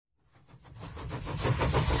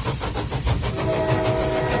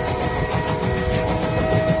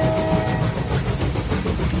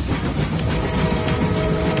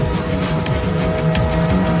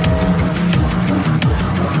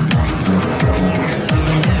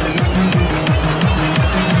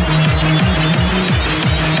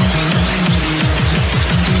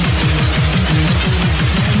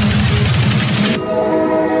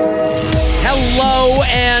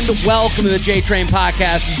Welcome to the J-Train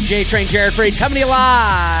Podcast. This is J-Train Jared Freid coming to you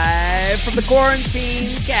live from the quarantine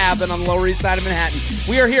cabin on the Lower East Side of Manhattan.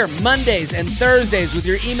 We are here Mondays and Thursdays with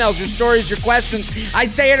your emails, your stories, your questions. I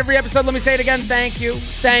say it every episode. Let me say it again. Thank you,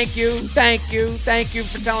 thank you, thank you, thank you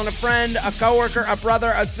for telling a friend, a coworker, a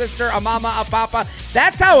brother, a sister, a mama, a papa.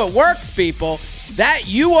 That's how it works, people. That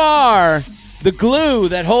you are the glue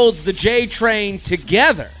that holds the J-Train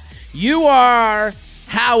together. You are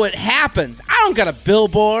how it happens. I don't got a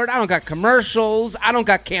billboard. I don't got commercials. I don't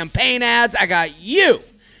got campaign ads. I got you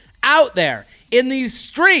out there in these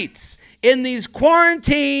streets, in these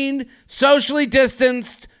quarantined, socially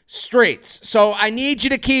distanced streets. So I need you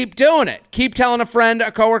to keep doing it. Keep telling a friend,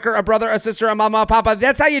 a coworker, a brother, a sister, a mama, a papa.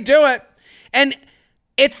 That's how you do it. And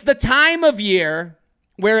it's the time of year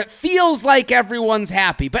where it feels like everyone's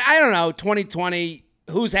happy. But I don't know, 2020,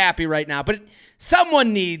 who's happy right now? But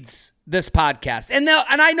someone needs this podcast. And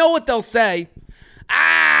I know what they'll say.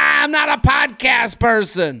 I'm not a podcast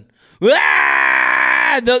person. They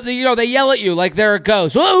yell at you like they're a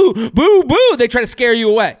ghost. Ooh, boo, boo. They try to scare you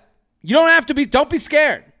away. You don't have to be, don't be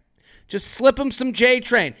scared. Just slip them some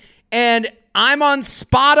J-Train. And I'm on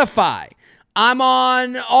Spotify. I'm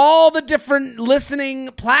on all the different listening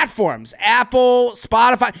platforms. Apple,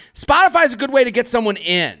 Spotify. Spotify is a good way to get someone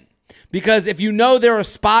in. Because if you know they're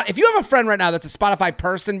if you have a friend right now that's a Spotify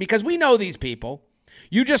person, because we know these people,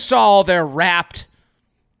 you just saw all their Wrapped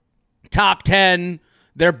top 10,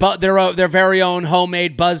 their very own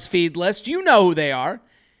homemade BuzzFeed list. You know who they are.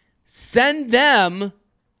 Send them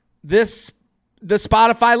the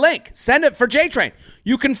Spotify link. Send it for J-Train.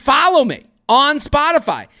 You can follow me on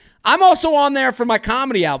Spotify. I'm also on there for my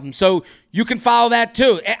comedy album, so you can follow that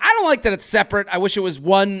too. I don't like that it's separate. I wish it was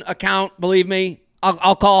one account, believe me.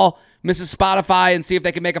 I'll call Mrs. Spotify and see if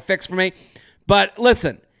they can make a fix for me. But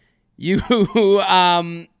listen, you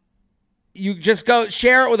just go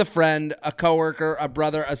share it with a friend, a coworker, a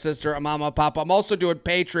brother, a sister, a mama, a papa. I'm also doing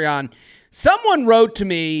Patreon. Someone wrote to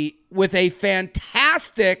me with a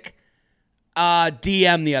fantastic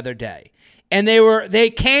DM the other day. And they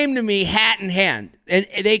came to me hat in hand. And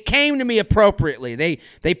they came to me appropriately.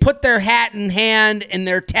 They put their hat in hand in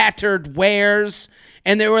their tattered wares.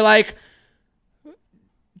 And they were like,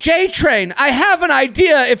 J-Train, I have an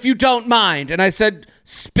idea if you don't mind. And I said,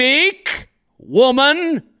 speak,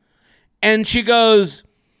 woman. And she goes,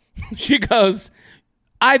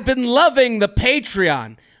 I've been loving the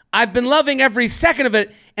Patreon. I've been loving every second of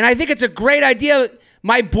it. And I think it's a great idea.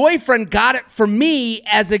 My boyfriend got it for me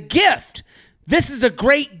as a gift. This is a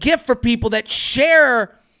great gift for people that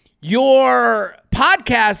share your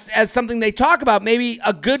podcast as something they talk about. Maybe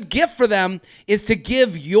a good gift for them is to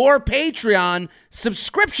give your Patreon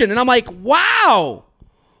subscription. And I'm like, wow,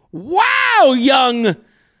 young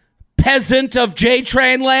peasant of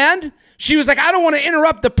J-Train land. She was like, I don't want to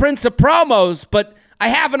interrupt the Prince of Promos, but I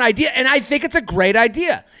have an idea. And I think it's a great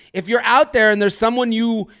idea. If you're out there and there's someone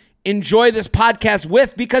you enjoy this podcast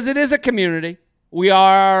with, because it is a community. We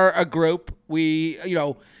are a group. We,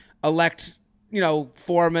 elect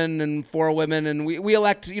foremen and forewomen, and we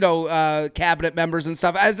elect, cabinet members and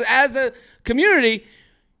stuff. As a community,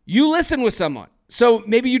 you listen with someone. So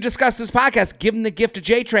maybe you discuss this podcast, give them the gift of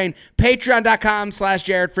J-Train,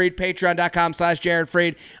 patreon.com/Jared Freid, patreon.com/Jared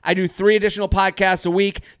Freid. I do 3 additional podcasts a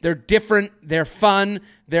week. They're different. They're fun.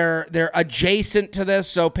 They're adjacent to this.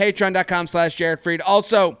 So patreon.com/Jared Freid.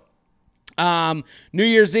 Also, New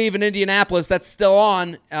Year's Eve in Indianapolis, that's still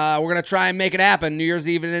on. We're going to try and make it happen. New Year's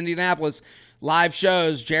Eve in Indianapolis. Live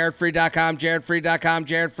shows, jaredfreid.com, jaredfreid.com,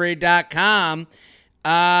 jaredfreid.com.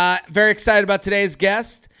 Very excited about today's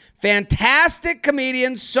guest. Fantastic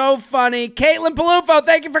comedian, so funny. Caitlin Peluffo,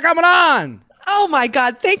 thank you for coming on. Oh, my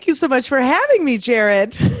God. Thank you so much for having me,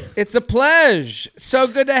 Jared. It's a pleasure. So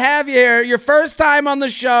good to have you here. Your first time on the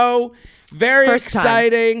show. Very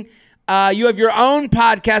exciting. You have your own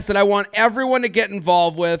podcast that I want everyone to get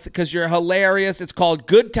involved with because you're hilarious. It's called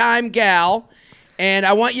Good Time Gal. And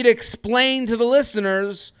I want you to explain to the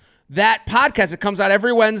listeners that podcast. It comes out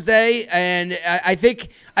every Wednesday. And I think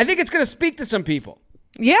it's going to speak to some people.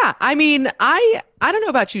 Yeah, I mean, I don't know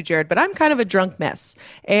about you, Jared, but I'm kind of a drunk mess.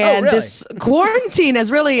 And this quarantine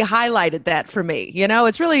has really highlighted that for me.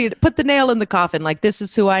 It's really put the nail in the coffin, like this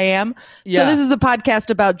is who I am. Yeah. So this is a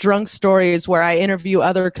podcast about drunk stories where I interview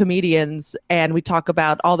other comedians and we talk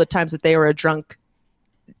about all the times that they were a drunk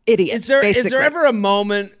idiot. Is there ever a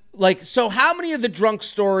moment, so how many of the drunk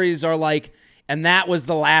stories are like, and that was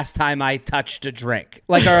the last time I touched a drink?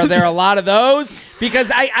 Are there a lot of those?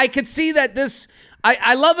 Because I could see that this...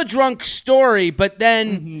 I love a drunk story, but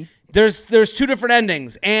then there's 2 different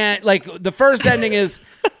endings. And the first ending is,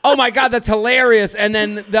 oh my God, that's hilarious. And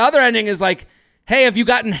then the other ending is like, hey, have you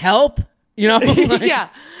gotten help? You know? Like,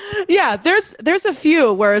 Yeah, there's a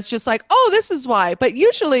few where it's just like, oh, this is why. But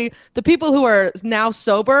usually the people who are now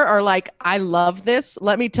sober are like, I love this.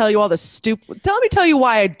 Let me tell you all the let me tell you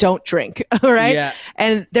why I don't drink. All right. Yeah.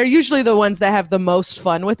 And they're usually the ones that have the most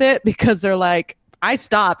fun with it because they're like, I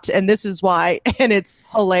stopped and this is why. And it's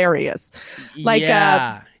hilarious. Like,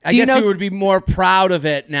 I guess you would be more proud of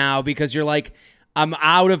it now because you're like, I'm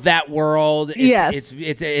out of that world.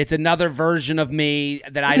 It's another version of me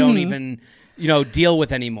that I don't even, deal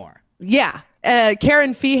with anymore. Yeah.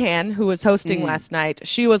 Karen Feehan, who was hosting last night,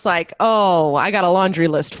 she was like, oh, I got a laundry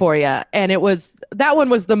list for you. And that one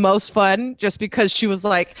was the most fun just because she was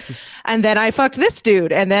like, and then I fucked this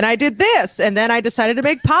dude. And then I did this. And then I decided to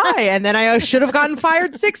make pie. And then I should have gotten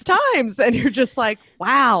fired 6 times. And you're just like,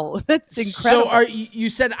 wow, that's incredible. So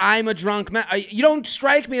you said I'm a drunk mess. You don't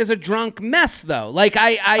strike me as a drunk mess, though. Like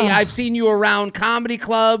I've seen you around comedy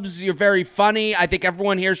clubs. You're very funny. I think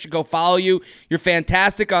everyone here should go follow you. You're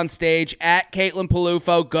fantastic on stage at Caitlin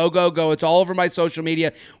Palufo. Go. It's all over my social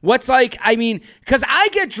media. What's because I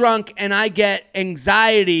get drunk and I get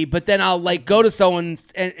anxiety, but then I'll like go to someone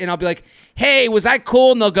and I'll be like, hey, was I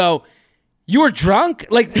cool? And they'll go, you were drunk?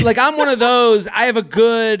 Like I'm one of those. I have a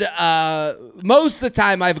good, most of the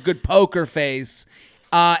time I have a good poker face.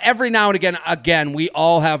 Every now and again, we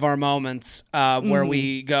all have our moments where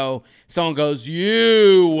we go, someone goes,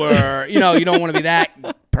 you were, you don't want to be that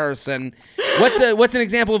person. What's an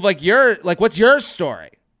example of what's your story?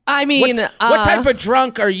 I mean, what type of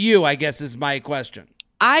drunk are you, I guess is my question.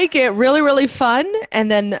 I get really, really fun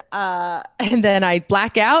and then I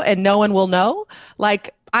black out and no one will know.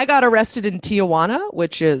 Like I got arrested in Tijuana,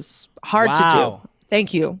 which is hard to do.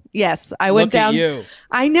 Thank you. Yes, I went down. Look at you.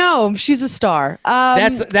 I know she's a star.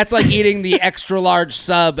 That's like eating the extra large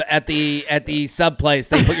sub at the sub place.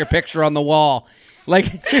 They put your picture on the wall.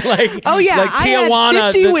 Like oh yeah, like Tijuana, I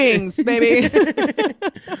had 50 wings, baby.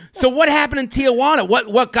 So what happened in Tijuana?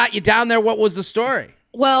 What got you down there? What was the story?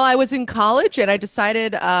 Well, I was in college and I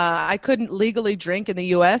decided I couldn't legally drink in the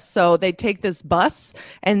U.S. So they take this bus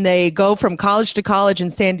and they go from college to college in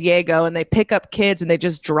San Diego and they pick up kids and they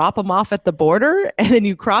just drop them off at the border. And then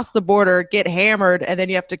you cross the border, get hammered, and then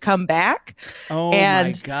you have to come back. Oh,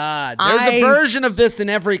 my God. There's a version of this in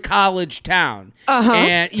every college town. Uh-huh.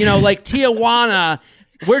 And, like Tijuana,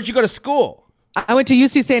 where'd you go to school? I went to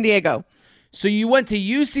UC San Diego. So you went to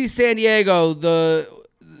UC San Diego,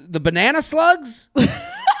 the banana slugs?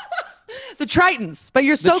 The Tritons, but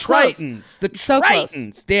you're so close. The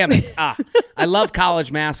Tritons. Damn it. I love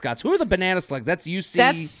college mascots. Who are the banana slugs? That's UC.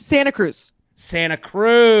 That's Santa Cruz. Santa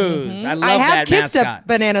Cruz. Mm-hmm. I love that mascot. I have kissed a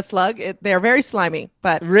banana slug. They're very slimy,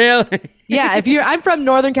 but really, yeah. I'm from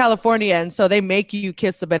Northern California, and so they make you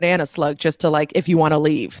kiss a banana slug just to if you want to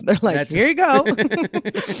leave. They're like, here you go.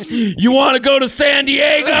 You want to go to San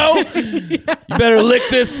Diego? Yeah. You better lick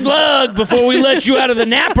this slug before we let you out of the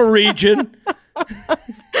Napa region.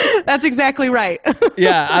 That's exactly right.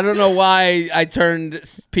 Yeah, I don't know why I turned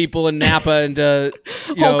people in Napa into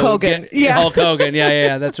Hulk Hogan. Hulk Hogan.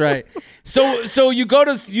 Yeah, that's right. So you go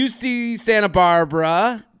to UC Santa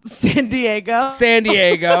Barbara, San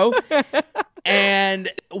Diego, and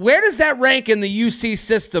where does that rank in the UC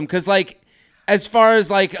system? Because as far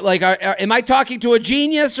as am I talking to a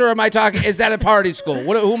genius or am I talking? Is that a party school?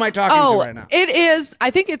 Who am I talking to right now? It is. I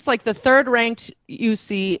think it's the third ranked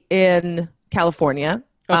UC in California.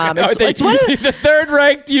 Okay. It's one of the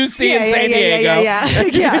third-ranked UC in San Diego.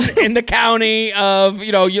 Yeah. In the county of,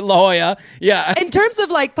 La Jolla. Yeah. In terms of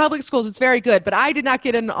public schools, it's very good, but I did not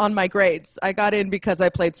get in on my grades. I got in because I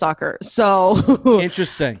played soccer. So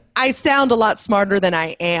interesting. I sound a lot smarter than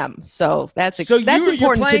I am. So that's important to know.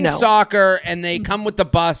 You're playing soccer and they come with the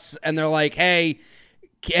bus and they're like, hey,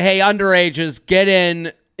 underages, get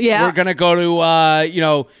in. Yeah. We're going to go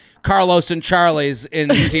to, Carlos and Charlie's in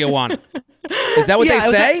Tijuana. Is that what they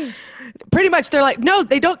say? Pretty much. They're like, no,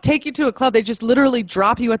 they don't take you to a club. They just literally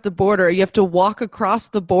drop you at the border. You have to walk across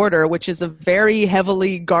the border, which is a very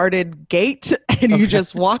heavily guarded gate. And you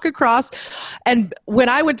just walk across. And when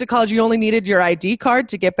I went to college, you only needed your ID card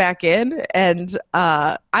to get back in. And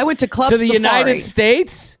I went to Club Safari. To the United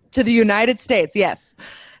States? To the United States, yes.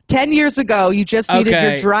 10 years ago, you just needed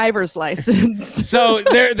your driver's license. So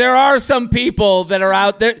there are some people that are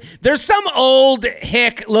out there. There's some old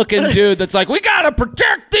hick-looking dude that's like, we got to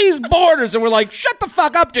protect these borders. And we're like, shut the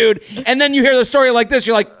fuck up, dude. And then you hear the story like this.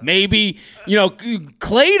 You're like, maybe,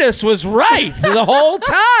 Cletus was right the whole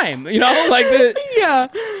time. Yeah.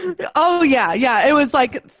 Oh, yeah. It was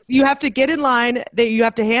you have to get in line. You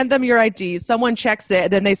have to hand them your ID. Someone checks it.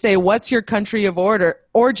 And then they say, what's your country of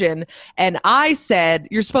origin. And I said,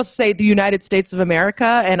 you're supposed to say the United States of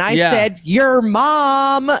America. And I said, your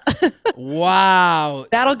mom. Wow.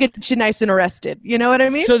 That'll get you nice and arrested. You know what I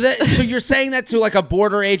mean? So you're saying that to like a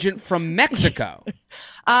border agent from Mexico?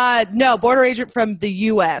 No, border agent from the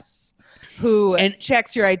U.S. who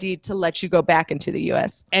checks your ID to let you go back into the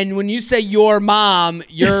U.S. And when you say your mom,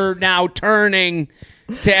 you're now turning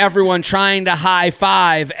to everyone trying to high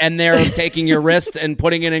five, and they're taking your wrist and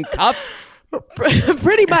putting it in cuffs?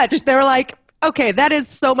 Pretty much. They're like, okay, that is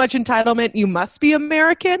so much entitlement. You must be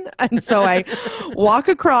American. And so I walk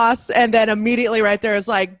across, and then immediately right there is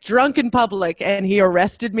like drunk in public, and he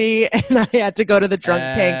arrested me, and I had to go to the drunk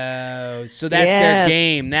tank. So that's their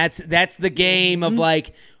game. That's the game of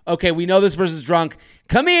like, okay, we know this person's drunk.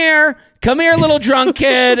 Come here, little drunk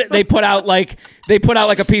kid. They put out like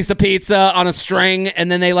a piece of pizza on a string,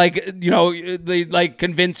 and then they they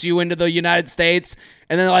convince you into the United States,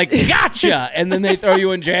 and then they're like, gotcha, and then they throw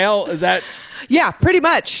you in jail. Is that? Yeah, pretty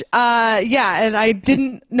much. And I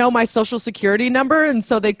didn't know my social security number, and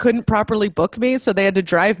so they couldn't properly book me. So they had to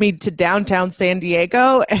drive me to downtown San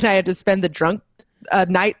Diego, and I had to spend the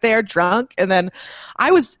night there drunk. And then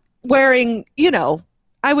I was wearing,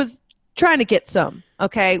 I was trying to get some.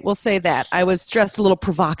 Okay, we'll say that. I was dressed a little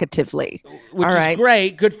provocatively. Which is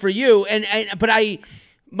great. Good for you. But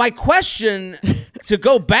my question, to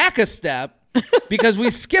go back a step, because we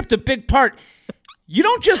skipped a big part. You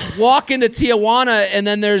don't just walk into Tijuana and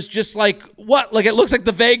then there's just like, what? Like it looks like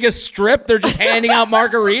the Vegas Strip. They're just handing out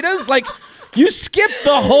margaritas? Like, you skipped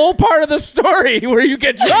the whole part of the story where you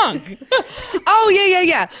get drunk. Oh,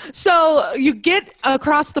 yeah. So you get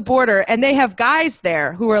across the border, and they have guys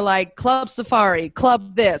there who are like, Club Safari,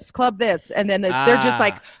 Club this. And then they're just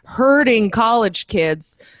like herding college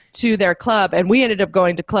kids to their club, and we ended up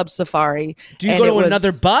going to Club Safari. Do you go to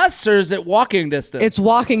another bus, or is it walking distance? It's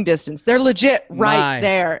walking distance. They're legit right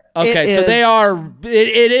there. Okay, so they are.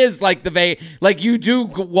 It is like like you do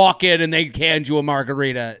walk in and they hand you a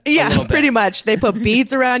margarita. Yeah, pretty much. They put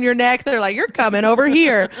beads around your neck. They're like, "You're coming over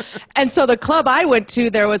here." And so the club I went to,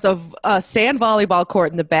 there was a sand volleyball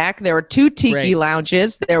court in the back. There were 2 tiki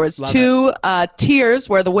lounges. There was 2 tiers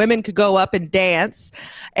where the women could go up and dance,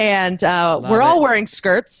 and we're all wearing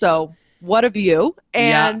skirts. So what a view.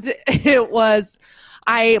 And it was,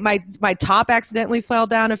 my top accidentally fell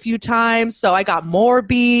down a few times, so I got more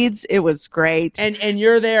beads. It was great. And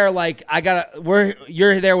you're there like,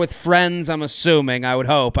 you're there with friends, I'm assuming, I would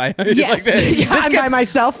hope. Yes. I'm by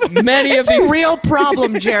myself. It's a real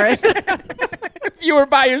problem, Jared. If you were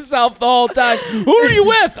by yourself the whole time, who are you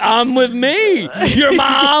with? I'm with me. Your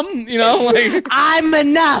mom, I'm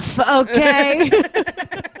enough, okay?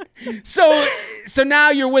 So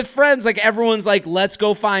now you're with friends, like everyone's like, let's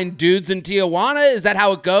go find dudes in Tijuana. Is that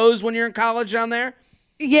how it goes when you're in college down there?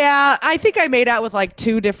 Yeah, I think I made out with like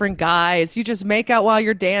 2 different guys. You just make out while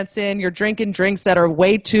you're dancing. You're drinking drinks that are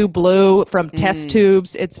way too blue from test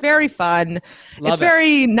tubes. It's very fun. It's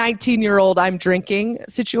very 19-year-old I'm drinking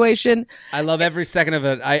situation. I love every second of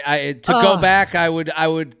it. Go back, I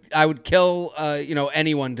would kill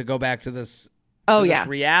anyone to go back to this. This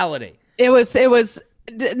reality. It was.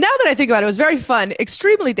 Now that I think about it, it was very fun,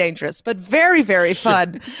 extremely dangerous, but very, very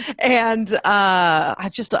fun. And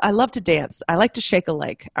I love to dance. I like to shake a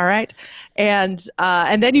leg. All right. And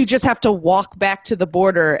then you just have to walk back to the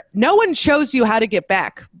border. No one shows you how to get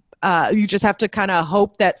back. You just have to kind of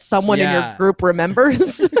hope that someone in your group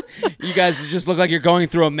remembers. You guys just look like you're going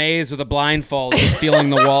through a maze with a blindfold, just feeling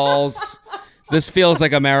the walls. This feels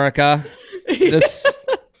like America. This...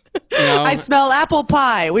 I smell apple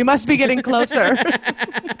pie. We must be getting closer.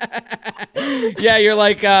 Yeah, you're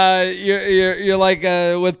like you're like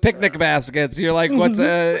with picnic baskets. You're like, what's in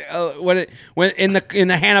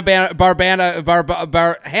the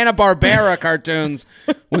Hanna-Barbera cartoons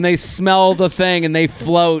when they smell the thing and they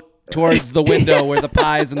float towards the window where the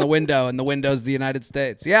pie's in the window and the window's the United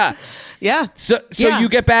States. Yeah. So you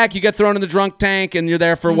get back, you get thrown in the drunk tank, and you're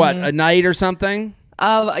there for what, a night or something?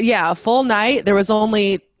 A full night. There was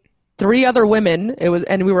only 3 other women.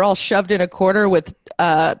 And we were all shoved in a corner with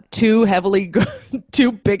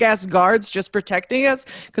 2 big ass guards just protecting us,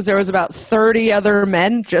 because there was about 30 other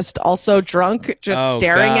men just also drunk,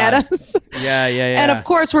 staring at us. Yeah. And of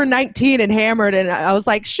course we're 19 and hammered, and I was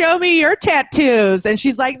like, show me your tattoos, and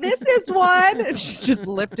she's like, this is one, and she's just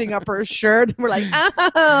lifting up her shirt, and we're like,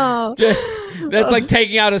 oh. That's like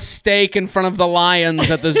taking out a steak in front of the lions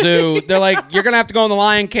at the zoo. They're like, you're gonna have to go in the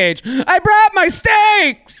lion cage. I brought my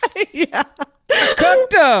steaks. Yeah. I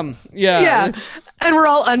cooked them. Yeah. And we're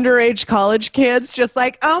all underage college kids, just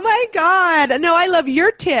like, oh my God, no, I love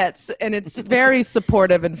your tits. And it's very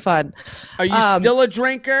supportive and fun. Are you still a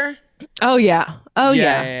drinker? Oh yeah. Oh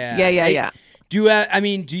yeah. Do you have, I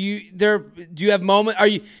mean, do you have moment? Are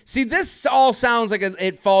you, see, this all sounds like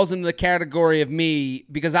it falls into the category of me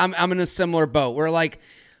because I'm in a similar boat where like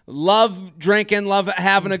love drinking, love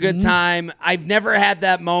having a good time. I've never had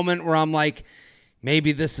that moment where I'm like,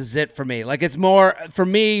 maybe this is it for me. Like it's more for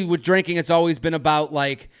me with drinking. It's always been about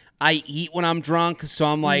like, I eat when I'm drunk. So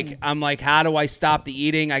I'm like, how do I stop the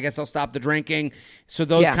eating? I guess I'll stop the drinking. So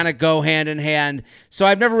those kind of go hand in hand. So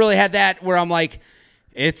I've never really had that where I'm like,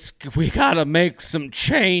 we gotta make some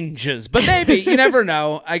changes, but maybe you never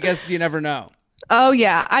know. I guess you never know. Oh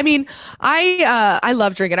yeah, I mean, I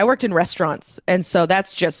love drinking. I worked in restaurants, and so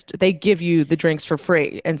that's just they give you the drinks for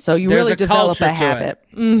free, and so There's really develop a habit.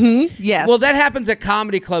 Yes. Well, that happens at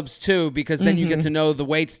comedy clubs too, because then you get to know the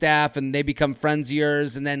wait staff, and they become friends of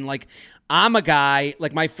yours, and then like. I'm a guy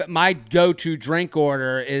like my go-to drink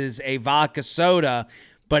order is a vodka soda,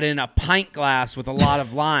 but in a pint glass with a lot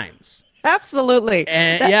of limes. Absolutely.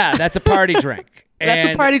 And that's a party drink.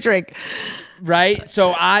 That's a party drink. Right?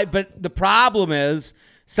 But the problem is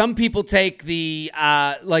some people take the,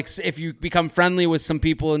 like if you become friendly with some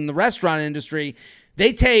people in the restaurant industry,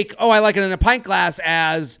 they take, I like it in a pint glass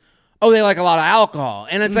as, they like a lot of alcohol.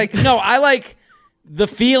 And it's like, no, I like the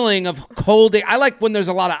feeling of cold. I like when there's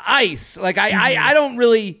a lot of ice. Like I don't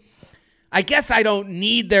really... I guess I don't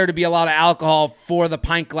need there to be a lot of alcohol for the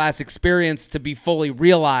pint glass experience to be fully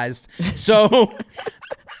realized. So,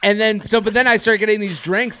 but then I started getting these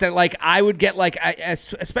drinks that like I would get like,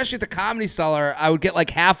 especially at the Comedy Cellar, I would get like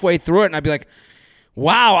halfway through it and I'd be like,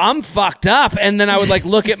 wow, I'm fucked up. And then I would like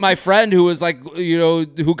look at my friend who was like,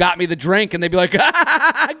 who got me the drink and they'd be like,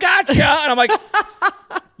 I gotcha. And I'm like,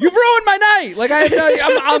 you've ruined my night. Like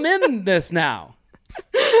I'm in this now.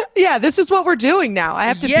 Yeah, this is what we're doing now. I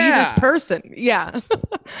have to be this person. Yeah.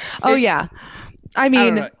 Yeah. I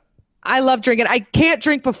mean, I love drinking. I can't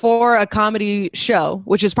drink before a comedy show,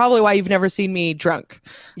 which is probably why you've never seen me drunk.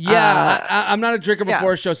 Yeah, I'm not a drinker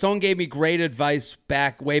before a show. Someone gave me great advice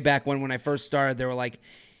way back when I first started. They were like,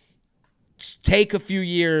 take a few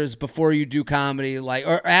years before you do comedy,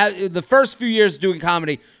 the first few years doing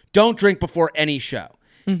comedy, don't drink before any show.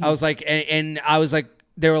 I was like, and I was like,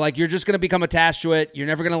 they were like, you're just going to become attached to it. You're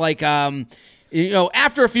never going to like,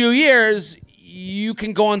 after a few years, you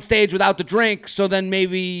can go on stage without the drink. So then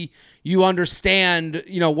maybe you understand,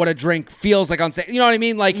 what a drink feels like on stage. You know what I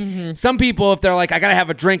mean? Like some people, if they're like, I got to have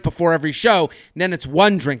a drink before every show, and then it's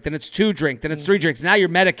one drink, then it's two drinks, then it's three drinks. Now you're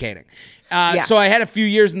medicating. So I had a few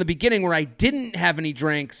years in the beginning where I didn't have any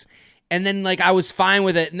drinks. And then like I was fine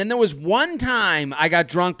with it. And then there was one time I got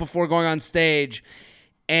drunk before going on stage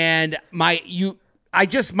and my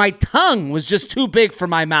tongue was just too big for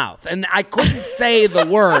my mouth, and I couldn't say the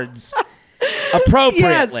words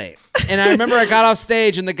appropriately. Yes. And I remember I got off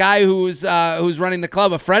stage, and the guy who's running the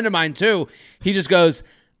club, a friend of mine too, he just goes,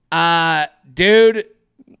 "Dude,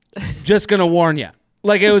 just gonna warn you."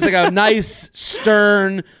 Like it was like a nice,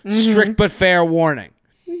 stern, strict but fair warning.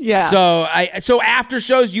 Yeah. So after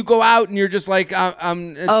shows, you go out and you're just like,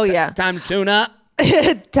 time to tune up.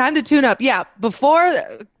 Time to tune up. Yeah.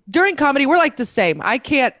 During comedy, we're like the same. I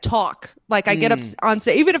can't talk. Like I get up on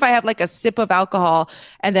stage, even if I have like a sip of alcohol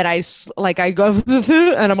and then I go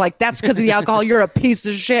and I'm like, that's because of the alcohol. You're a piece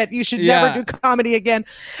of shit. You should never do comedy again.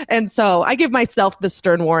 And so I give myself the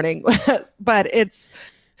stern warning, but it's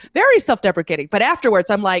very self-deprecating. But afterwards,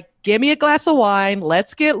 I'm like, give me a glass of wine.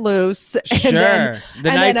 Let's get loose. Sure. The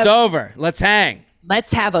night's over. Let's hang.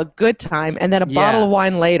 Let's have a good time. And then a bottle of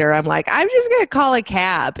wine later, I'm like, I'm just going to call a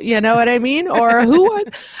cab. You know what I mean? Or who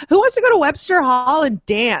wants to go to Webster Hall and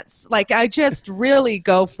dance? Like, I just really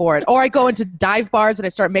go for it. Or I go into dive bars and I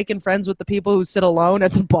start making friends with the people who sit alone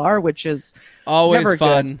at the bar, which is always never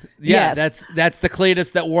fun. Good. Yeah, yes. That's the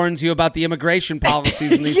Cletus that warns you about the immigration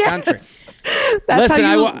policies in these countries. That's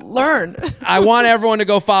how you learn. I want everyone to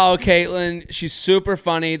go follow Caitlin. She's super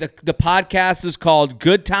funny. The podcast is called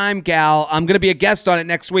Good Time Gal. I'm going to be a guest on it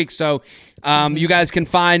next week, so you guys can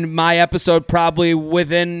find my episode probably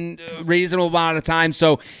within a reasonable amount of time.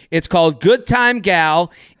 So it's called Good Time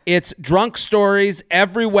Gal. It's drunk stories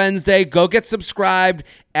every Wednesday. Go get subscribed.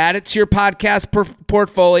 Add it to your podcast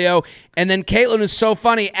portfolio. And then Caitlin is so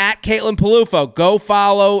funny, at Caitlin Peluffo. Go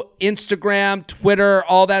follow Instagram, Twitter,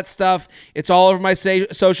 all that stuff. It's all over my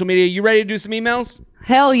social media. You ready to do some emails?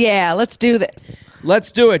 Hell yeah. Let's do this.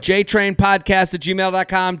 Let's do it.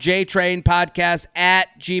 jtrainpodcast@gmail.com.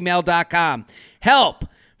 jtrainpodcast@gmail.com. Help.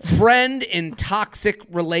 Friend in toxic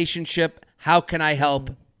relationship. How can I help,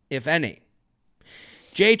 if any?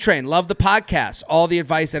 J-Train, love the podcast. All the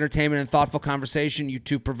advice, entertainment, and thoughtful conversation you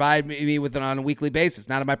two provide me with on a weekly basis.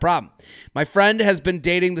 Not my problem. My friend has been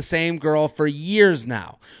dating the same girl for years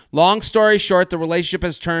now. Long story short, the relationship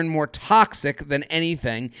has turned more toxic than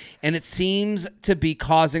anything, and it seems to be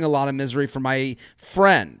causing a lot of misery for my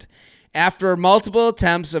friend. After multiple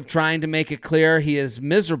attempts of trying to make it clear he is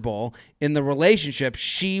miserable in the relationship,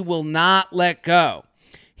 she will not let go.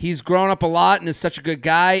 He's grown up a lot and is such a good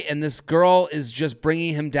guy, and this girl is just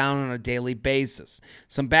bringing him down on a daily basis.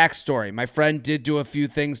 Some backstory. My friend did do a few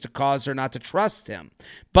things to cause her not to trust him,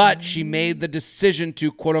 but she made the decision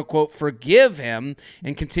to, quote-unquote, forgive him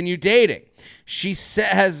and continue dating. She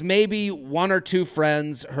has maybe one or two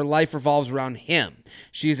friends. Her life revolves around him.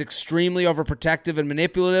 She is extremely overprotective and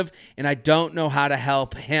manipulative, and I don't know how to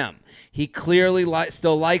help him. He clearly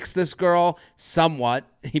still likes this girl somewhat.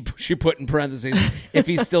 She put in parentheses, if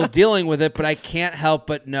he's still dealing with it, but I can't help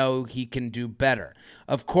but know he can do better.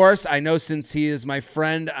 Of course, I know since he is my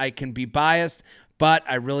friend, I can be biased, but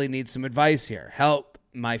I really need some advice here. Help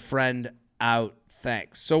my friend out.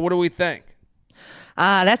 Thanks. So what do we think?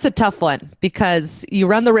 That's a tough one because you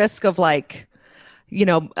run the risk of hurting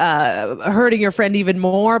your friend even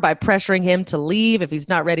more by pressuring him to leave if he's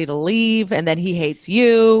not ready to leave, and then he hates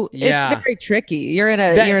you. Yeah. It's very tricky. You're in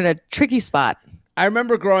a tricky spot. I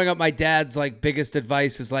remember growing up, my dad's biggest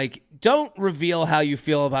advice is don't reveal how you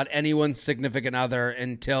feel about anyone's significant other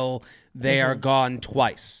until they are gone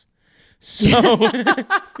twice. So not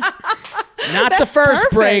the first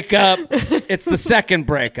breakup, it's the second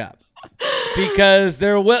breakup. Because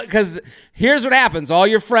here's what happens. All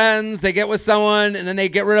your friends, they get with someone and then they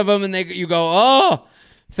get rid of them and you go, oh,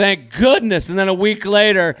 thank goodness. And then a week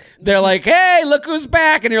later, they're like, hey, look who's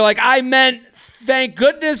back. And you're like, I meant thank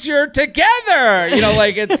goodness you're together.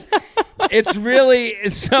 It's really,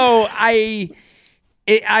 so I'm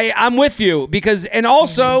with you because, and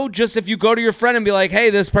also just if you go to your friend and be like, hey,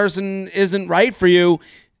 this person isn't right for you,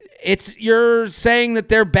 you're saying that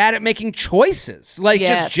they're bad at making choices,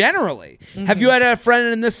 just generally. Mm-hmm. Have you had a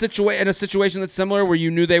friend in a situation that's similar where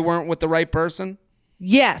you knew they weren't with the right person?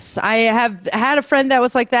 Yes, I have had a friend that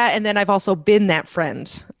was like that, and then I've also been that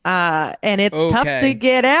friend, and it's tough to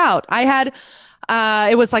get out. I had.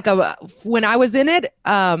 It was when I was in it,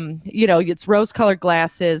 it's rose-colored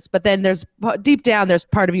glasses, but then deep down, there's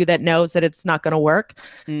part of you that knows that it's not going to work,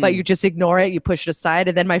 but you just ignore it. You push it aside.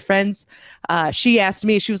 And then my friends, she asked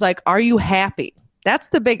me, she was like, are you happy? That's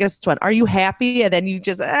the biggest one. Are you happy? And then you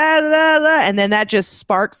just, and then that just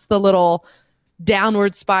sparks the little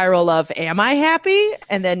downward spiral of, am I happy?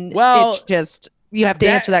 And then you have to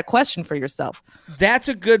answer that question for yourself. That's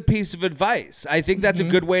a good piece of advice. I think that's a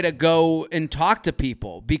good way to go and talk to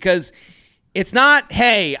people because it's not,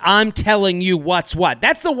 hey, I'm telling you what's what.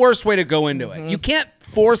 That's the worst way to go into it. You can't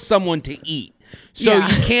force someone to eat. So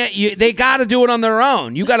they got to do it on their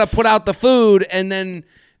own. You got to put out the food and then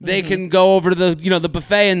they can go over to the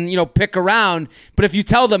buffet and, pick around. But if you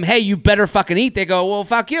tell them, hey, you better fucking eat, they go, well,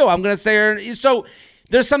 fuck you. I'm going to stay here. So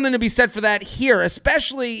there's something to be said for that here,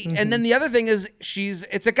 especially. And then the other thing is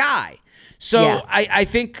it's a guy. So I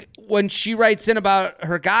think when she writes in about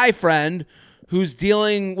her guy friend who's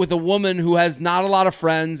dealing with a woman who has not a lot of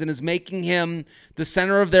friends and is making him the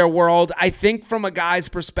center of their world, I think from a guy's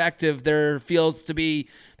perspective, there's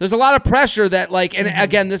a lot of pressure that and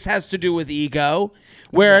again, this has to do with ego,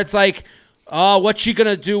 where it's oh, what's she going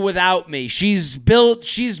to do without me? She's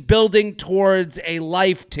building towards a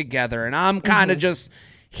life together, and I'm kind of just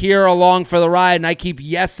here along for the ride, and I keep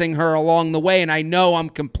yesing her along the way, and I know I'm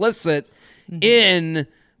complicit in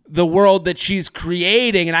the world that she's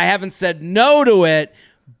creating, and I haven't said no to it,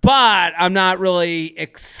 but I'm not really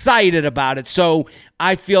excited about it. So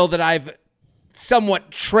I feel that I've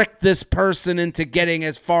somewhat tricked this person into getting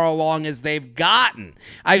as far along as they've gotten.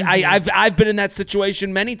 I've been in that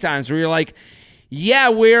situation many times where you're like, yeah,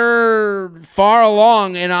 we're far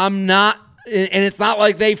along and I'm not, and it's not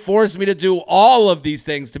like they forced me to do all of these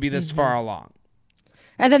things to be this far along.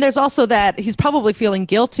 And then there's also that he's probably feeling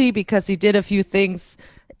guilty because he did a few things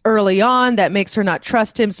early on that makes her not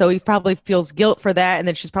trust him. So he probably feels guilt for that. And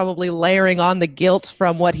then she's probably layering on the guilt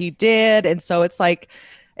from what he did. And so it's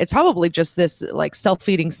probably just this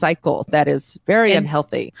self-feeding cycle that is very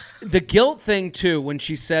unhealthy. The guilt thing too, when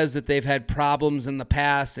she says that they've had problems in the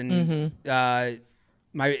past and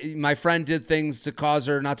my friend did things to cause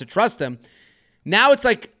her not to trust him. Now it's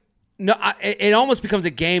no, it almost becomes a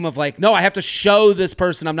game of like, no, I have to show this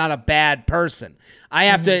person I'm not a bad person. I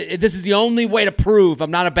have to, this is the only way to prove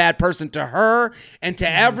I'm not a bad person to her and to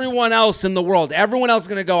everyone else in the world. Everyone else is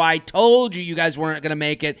going to go, I told you guys weren't going to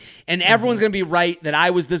make it. And everyone's going to be right that I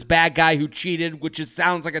was this bad guy who cheated, which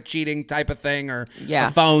sounds like a cheating type of thing or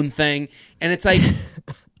a phone thing. And it's like,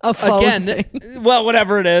 a phone thing. Well,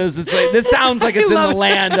 whatever it is, it's like, this sounds like it's in the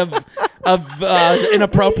land of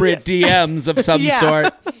inappropriate DMs of some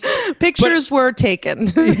sort. Pictures were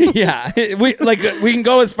taken. Yeah, we can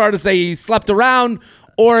go as far to say he slept around,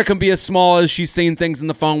 or it can be as small as she's seen things in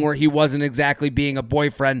the phone where he wasn't exactly being a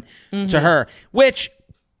boyfriend to her. Which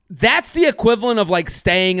that's the equivalent of like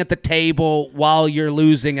staying at the table while you're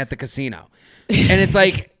losing at the casino, and it's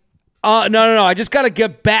like. No, I just got to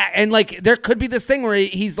get back. And like, there could be this thing where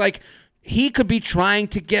he's like, he could be trying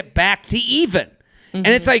to get back to even. And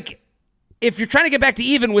it's like, if you're trying to get back to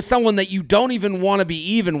even with someone that you don't even want to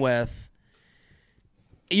be even with,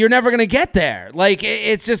 you're never going to get there. Like,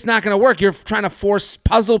 it's just not going to work. You're trying to force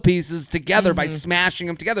puzzle pieces together by smashing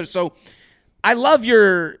them together. So I love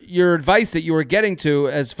your advice that you were getting to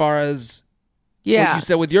as far as, what you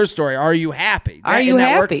said with your story. Are you happy? Are you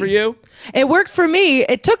happy? That worked for you? It worked for me.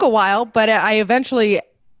 It took a while, but I eventually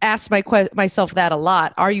asked myself that a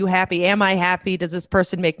lot. Are you happy? Am I happy? Does this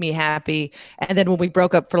person make me happy? And then when we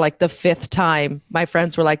broke up for like the 5th time, my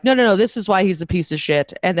friends were like, no, this is why he's a piece of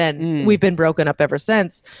shit. And then we've been broken up ever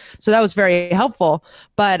since. So that was very helpful.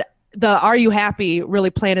 But the are you happy really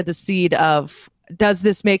planted the seed of, does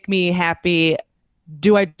this make me happy?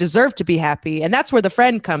 Do I deserve to be happy? And that's where the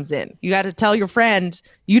friend comes in. You got to tell your friend,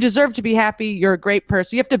 you deserve to be happy. You're a great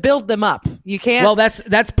person. You have to build them up. You can't. Well,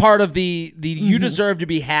 that's part of the you deserve to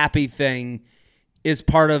be happy thing is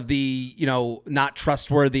part of the, not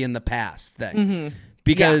trustworthy in the past thing.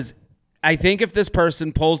 Because I think if this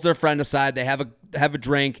person pulls their friend aside, they have a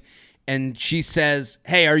drink and she says,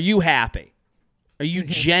 hey, are you happy? Are you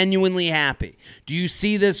genuinely happy? Do you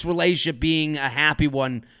see this relationship being a happy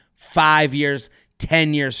one 5 years,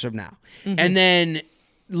 10 years from now? And then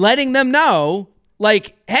letting them know,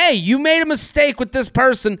 like, hey, you made a mistake with this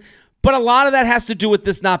person, but a lot of that has to do with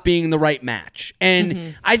this not being the right match.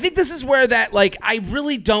 And I think this is where that, like, I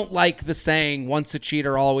really don't like the saying, once a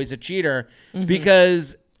cheater, always a cheater,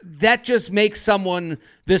 because that just makes someone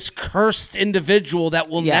this cursed individual that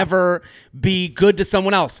will never be good to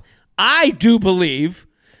someone else. I do believe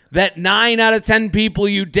that 9 out of 10 people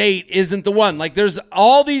you date isn't the one. Like, there's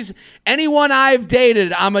all these, anyone I've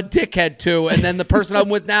dated, I'm a dickhead to, and then the person I'm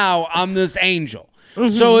with now, I'm this angel.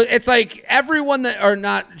 So it's like everyone that, or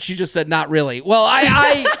not, she just said not really. Well,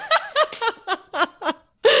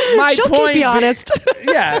 my She'll point, keep you honest.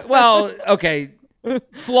 Yeah, well, okay.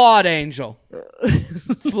 Flawed angel.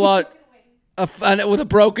 Flawed, with a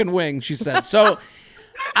broken wing, she said. So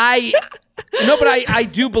I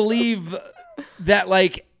do believe that,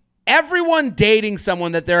 like, everyone dating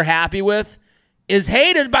someone that they're happy with is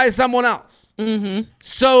hated by someone else.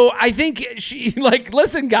 So I think she, like,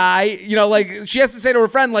 listen, guy, like, she has to say to her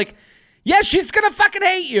friend, like, yeah, she's going to fucking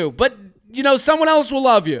hate you, but, someone else will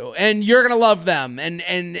love you and you're going to love them. And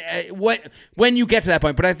when you get to that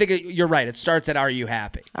point, but I think you're right. It starts at, are you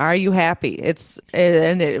happy? Are you happy?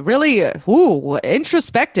 And it really,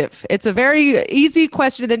 introspective. It's a very easy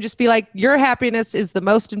question to then just be like, your happiness is the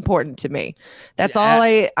most important to me. That's all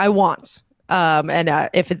I want. And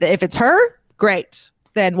if it's her, great.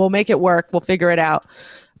 Then we'll make it work. We'll figure it out.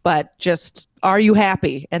 But just, are you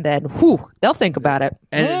happy? And then, they'll think about it.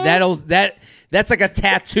 And that's like a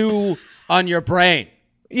tattoo on your brain.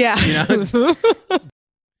 Yeah.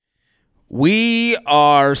 We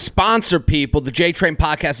are sponsored people. The J-Train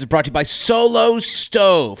podcast is brought to you by Solo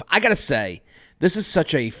Stove. I got to say, this is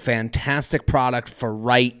such a fantastic product for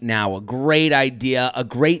right now. A great idea, a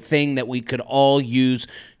great thing that we could all use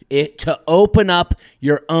it to open up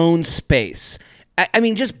your own space. I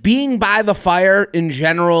mean, just being by the fire in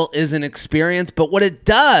general is an experience, but what it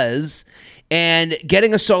does, and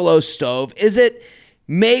getting a Solo Stove, is it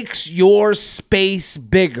makes your space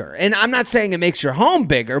bigger. And I'm not saying it makes your home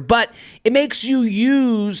bigger, but it makes you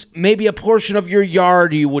use maybe a portion of your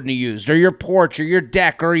yard you wouldn't have used, or your porch, or your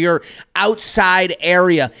deck, or your outside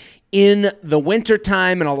area in the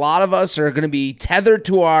wintertime. And a lot of us are going to be tethered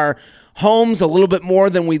to our homes a little bit more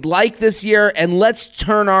than we'd like this year, and let's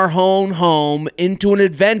turn our own home into an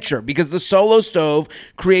adventure, because the Solo Stove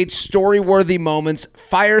creates story-worthy moments,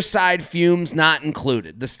 fireside fumes not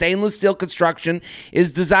included. The stainless steel construction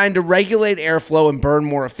is designed to regulate airflow and burn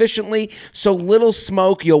more efficiently, so little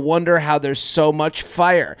smoke you'll wonder how there's so much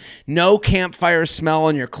fire. No campfire smell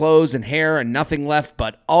on your clothes and hair, and nothing left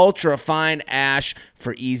but ultra-fine ash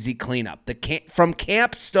for easy cleanup. From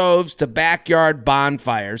camp stoves to backyard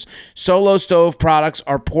bonfires, Solo Stove products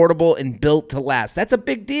are portable and built to last. That's a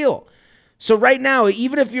big deal. So right now,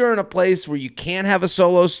 even if you're in a place where you can't have a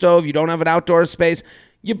Solo Stove, you don't have an outdoor space,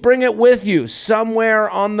 you bring it with you somewhere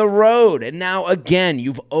on the road. And now, again,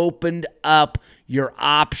 you've opened up your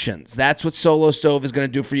options. That's what Solo Stove is going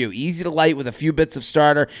to do for you. Easy to light with a few bits of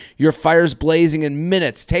starter. Your fire's blazing in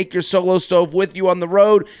minutes. Take your Solo Stove with you on the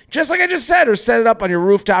road, just like I just said, or set it up on your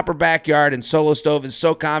rooftop or backyard. And Solo Stove is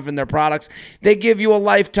so confident in their products, they give you a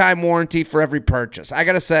lifetime warranty for every purchase. I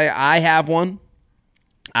got to say, I have one.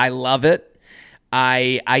 I love it.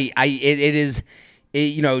 It is...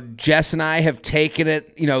 Jess and I have taken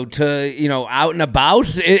it, to, out and about.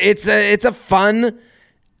 It's a fun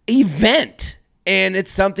event, and it's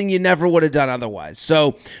something you never would have done otherwise.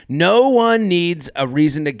 So no one needs a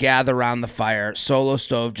reason to gather around the fire. Solo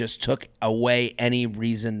Stove just took away any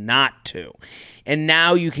reason not to. And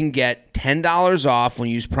now you can get $10 off when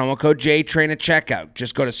you use promo code JTRAIN at checkout.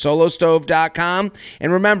 Just go to solostove.com,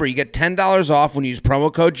 and remember, you get $10 off when you use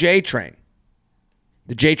promo code JTRAIN.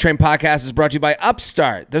 The J-Train podcast is brought to you by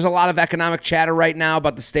Upstart. There's a lot of economic chatter right now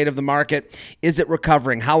about the state of the market. Is it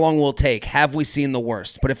recovering? How long will it take? Have we seen the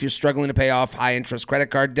worst? But if you're struggling to pay off high-interest credit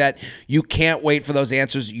card debt, you can't wait for those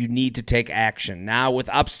answers. You need to take action. Now, with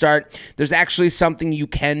Upstart, there's actually something you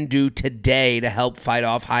can do today to help fight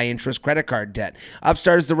off high-interest credit card debt.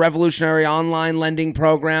 Upstart is the revolutionary online lending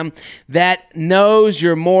program that knows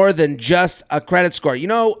you're more than just a credit score.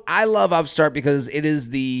 I love Upstart because it is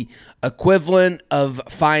the equivalent of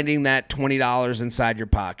finding that $20 inside your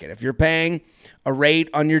pocket. If you're paying a rate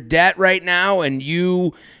on your debt right now and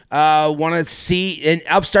you want to see, and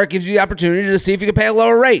Upstart gives you the opportunity to see if you can pay a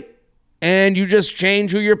lower rate, and you just change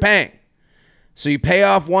who you're paying. So you pay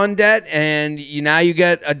off one debt and now you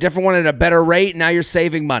get a different one at a better rate. Now you're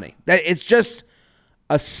saving money. It's just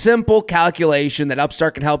a simple calculation that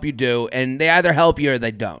Upstart can help you do, and they either help you or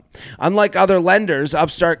they don't. Unlike other lenders,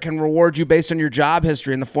 Upstart can reward you based on your job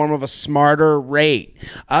history in the form of a smarter rate.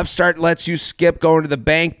 Upstart lets you skip going to the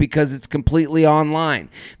bank because it's completely online.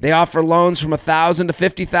 They offer loans from $1,000 to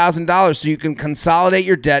 $50,000 so you can consolidate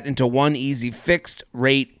your debt into one easy fixed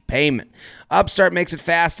rate payment. Upstart makes it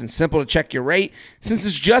fast and simple to check your rate. Since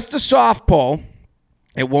it's just a soft pull,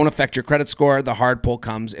 it won't affect your credit score. The hard pull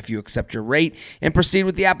comes if you accept your rate and proceed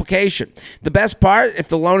with the application. The best part, if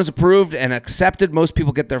the loan is approved and accepted, most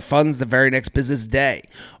people get their funds the very next business day.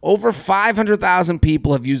 Over 500,000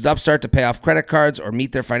 people have used Upstart to pay off credit cards or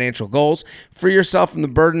meet their financial goals. Free yourself from the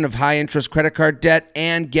burden of high-interest credit card debt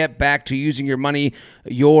and get back to using your money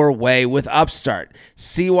your way with Upstart.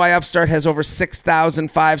 See why Upstart has over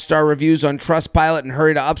 6,000 five-star reviews on Trustpilot, and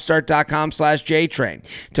hurry to upstart.com/JTrain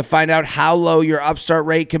to find out how low your Upstart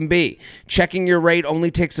rate can be. Checking your rate only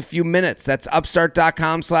takes a few minutes. That's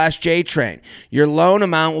upstart.com/JTrain. Your loan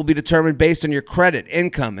amount will be determined based on your credit,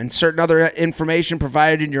 income, and certain other information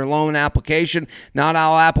provided in your loan application. Not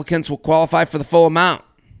all applicants will qualify for the full amount.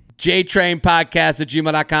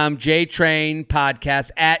 JTrainPodcast@gmail.com.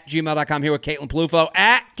 JTrainPodcast@gmail.com. Here with Caitlin Peluffo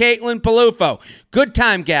 @Caitlin Peluffo. Good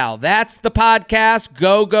time, gal. That's the podcast.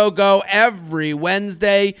 Go, go, go every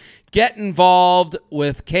Wednesday. Get involved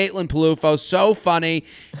with Caitlin Peluffo. So funny.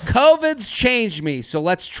 COVID's changed me, so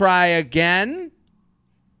let's try again.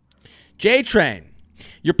 J-Train,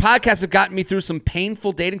 your podcasts have gotten me through some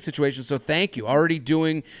painful dating situations, so thank you.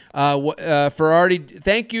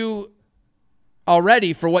 Thank you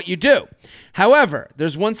already for what you do. However,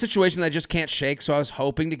 there's one situation that I just can't shake, so I was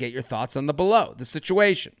hoping to get your thoughts on the below. The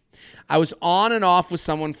situation. I was on and off with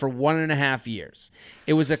someone for 1.5 years.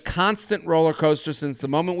 It was a constant roller coaster since the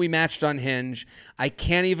moment we matched on Hinge. I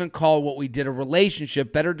can't even call what we did a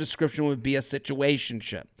relationship. Better description would be a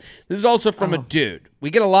situationship. This is also from a dude.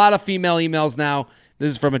 We get a lot of female emails now.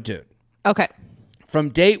 This is from a dude. Okay. From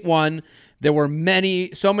date one, there were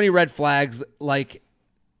so many red flags, like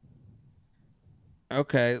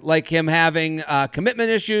him having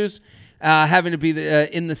commitment issues, having to be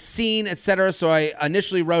in the scene, etc. So I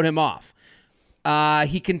initially wrote him off.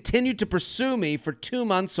 He continued to pursue me for 2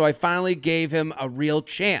 months, so I finally gave him a real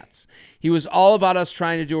chance. He was all about us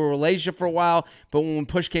trying to do a relationship for a while, but when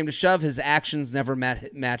push came to shove, his actions never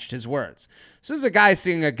matched his words. So this is a guy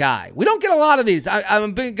seeing a guy. We don't get a lot of these.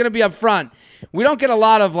 I'm going to be upfront. We don't get a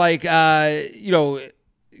lot of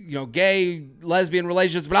gay, lesbian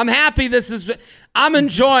relationships, but I'm happy I'm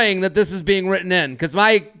enjoying that this is being written in, because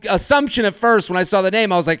my assumption at first when I saw the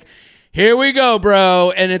name, I was like, here we go,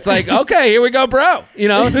 bro. And it's like, okay, here we go, bro.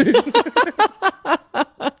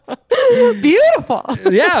 Beautiful.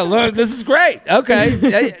 Yeah, look, this is great.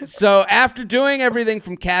 Okay. So after doing everything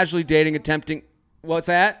from casually dating, attempting, what's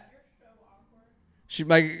that?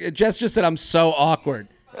 Jess just said I'm so awkward.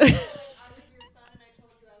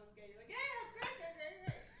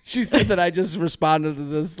 She said that I just responded to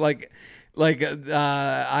this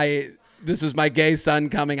this was my gay son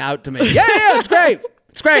coming out to me. Yeah, it's great.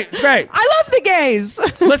 It's great. I love the gays.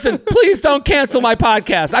 Listen, please don't cancel my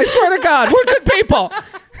podcast. I swear to God, we're good people.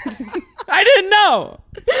 I didn't know.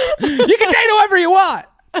 You can date whoever you want.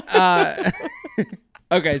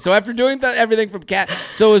 Okay, so after doing everything from Cat,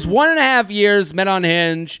 so it was 1.5 years, met on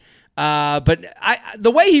Hinge. But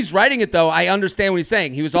the way he's writing it, though, I understand what he's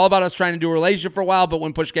saying. He was all about us trying to do a relationship for a while, but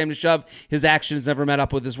when push came to shove, his actions never met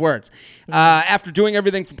up with his words. After doing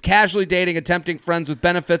everything from casually dating, attempting friends with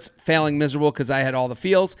benefits, failing miserable because I had all the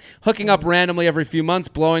feels, hooking up randomly every few months,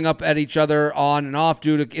 blowing up at each other on and off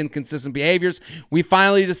due to inconsistent behaviors, we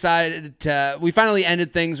finally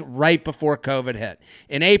ended things right before COVID hit.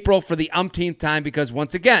 In April for the umpteenth time because,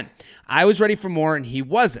 once again, I was ready for more and he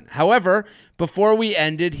wasn't. However, before we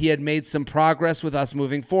ended, he had made some progress with us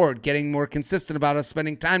moving forward, getting more consistent about us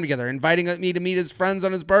spending time together, inviting me to meet his friends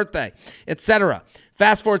on his birthday, etc.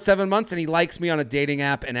 Fast forward 7 months, and he likes me on a dating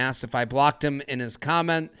app and asks if I blocked him in his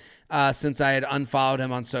comment since I had unfollowed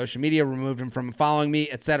him on social media, removed him from following me,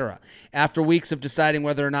 etc. After weeks of deciding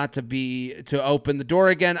whether or not to open the door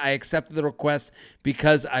again, I accepted the request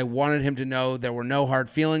because I wanted him to know there were no hard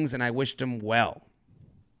feelings and I wished him well.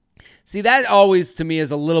 See, that always, to me,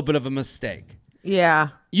 is a little bit of a mistake. Yeah.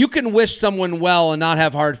 You can wish someone well and not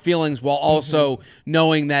have hard feelings while also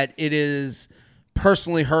knowing that it is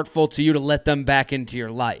personally hurtful to you to let them back into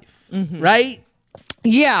your life, right?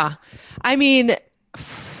 Yeah. I mean,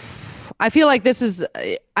 I feel like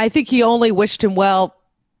I think he only wished him well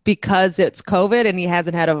because it's COVID and he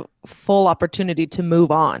hasn't had a full opportunity to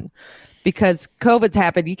move on. Because COVID's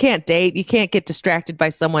happened, you can't date, you can't get distracted by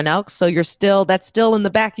someone else, so that's still in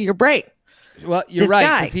the back of your brain. Well, you're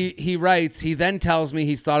right, because he writes, he then tells me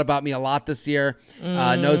he's thought about me a lot this year,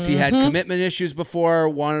 knows he had commitment issues before,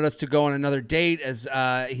 wanted us to go on another date as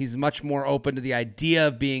he's much more open to the idea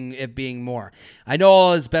of being more. I know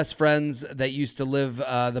all his best friends that used to live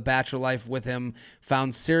the bachelor life with him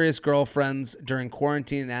found serious girlfriends during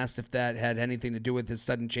quarantine and asked if that had anything to do with his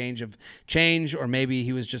sudden change or maybe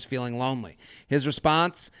he was just feeling lonely. His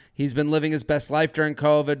response, he's been living his best life during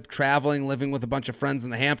COVID, traveling, living with a bunch of friends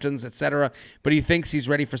in the Hamptons, etc., but he thinks he's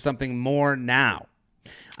ready for something more now.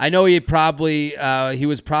 I know he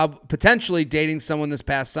was potentially dating someone this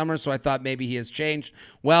past summer, so I thought maybe he has changed.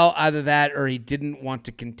 Well, either that or he didn't want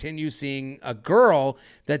to continue seeing a girl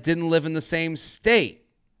that didn't live in the same state.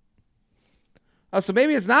 Oh, so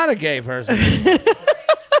maybe it's not a gay person.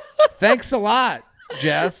 Thanks a lot,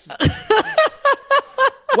 Jess.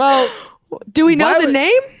 Well, do we know the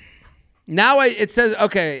name? Now it says,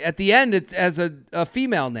 okay, at the end it's as a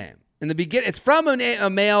female name. In the beginning, it's from a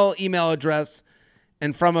male email address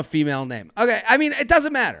and from a female name. Okay, I mean, it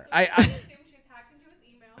doesn't matter.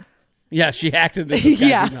 Yeah, she hacked into his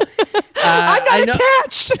email. I'm not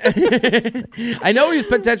attached. I know he was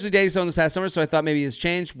potentially dating someone this past summer, so I thought maybe he has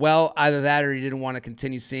changed. Well, either that or he didn't want to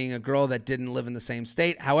continue seeing a girl that didn't live in the same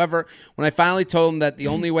state. However, when I finally told him that the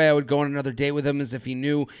only way I would go on another date with him is if he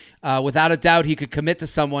knew without a doubt he could commit to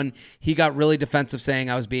someone, he got really defensive,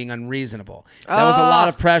 saying I was being unreasonable. That was a lot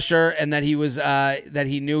of pressure, and that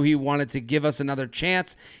he knew he wanted to give us another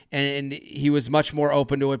chance, and he was much more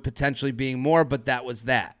open to it potentially being more, but that was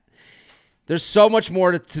that. There's so much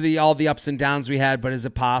more to all the ups and downs we had, but is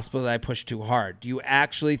it possible that I pushed too hard? Do you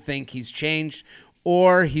actually think he's changed,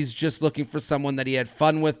 or he's just looking for someone that he had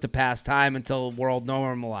fun with to pass time until the world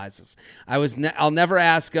normalizes? I was never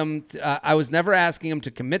asking him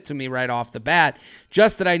to commit to me right off the bat,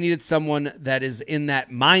 just that I needed someone that is in that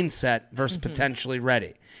mindset versus potentially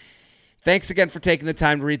ready. Thanks again for taking the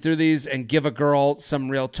time to read through these and give a girl some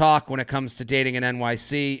real talk when it comes to dating in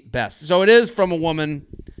NYC. Best. So it is from a woman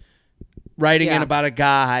writing in about a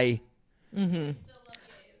guy,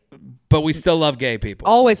 but we still love gay people.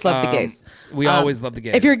 Always love the gays. We always love the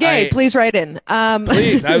gays. If you're gay, please write in.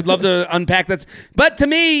 Please, I would love to unpack that. But to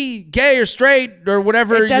me, gay or straight or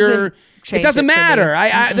whatever, it doesn't matter.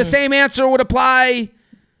 The same answer would apply.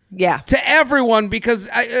 Yeah. To everyone, because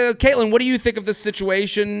Caitlin, what do you think of this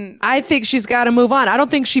situation? I think she's got to move on. I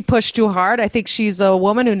don't think she pushed too hard. I think she's a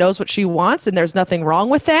woman who knows what she wants, and there's nothing wrong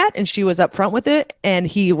with that. And she was upfront with it, and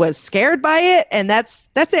he was scared by it, and that's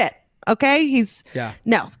it. Okay,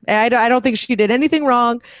 no. I don't think she did anything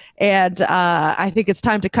wrong, and I think it's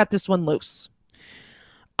time to cut this one loose.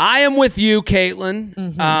 I am with you,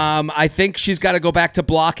 Caitlin. I think she's got to go back to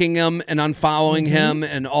blocking him and unfollowing him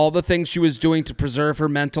and all the things she was doing to preserve her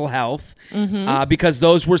mental health because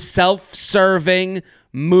those were self-serving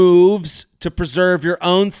moves to preserve your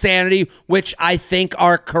own sanity, which I think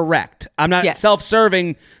are correct. I'm not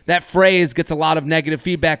self-serving. That phrase gets a lot of negative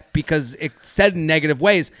feedback because it's said in negative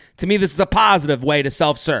ways. To me, this is a positive way to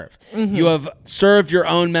self-serve. Mm-hmm. You have served your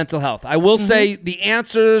own mental health. I will say the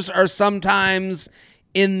answers are sometimes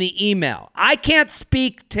in the email. I can't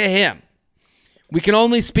speak to him. We can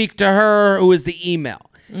only speak to her, who is the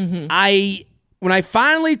email. Mm-hmm. When I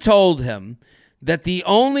finally told him that the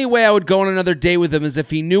only way I would go on another date with him is if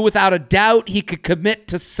he knew without a doubt he could commit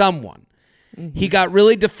to someone, he got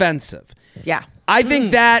really defensive. Yeah. I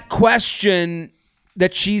think that question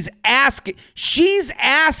that she's asking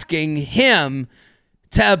him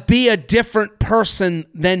to be a different person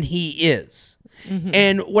than he is. Mm-hmm.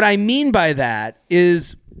 And what I mean by that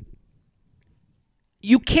is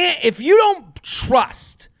if you don't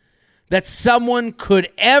trust that someone could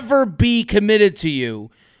ever be committed to you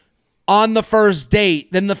on the first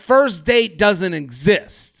date, then the first date doesn't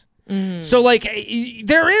exist. Mm. So like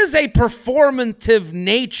there is a performative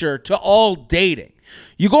nature to all dating.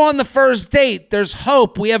 You go on the first date, there's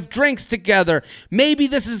hope, we have drinks together, maybe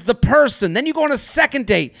this is the person. Then you go on a second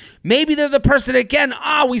date, maybe they're the person again.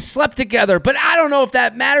 We slept together, but I don't know if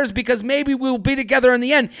that matters because maybe we'll be together in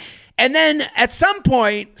the end. And then at some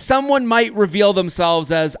point, someone might reveal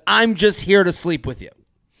themselves as, I'm just here to sleep with you.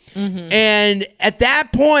 Mm-hmm. And at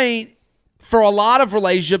that point, for a lot of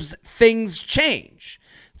relationships, things change.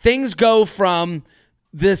 Things go from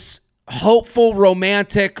this hopeful,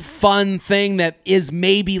 romantic, fun thing that is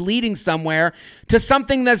maybe leading somewhere to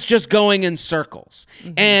something that's just going in circles.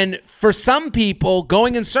 Mm-hmm. And for some people,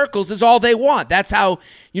 going in circles is all they want. That's how,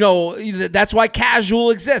 that's why casual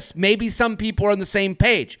exists. Maybe some people are on the same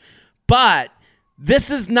page. But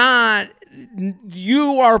this is not,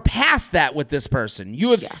 you are past that with this person.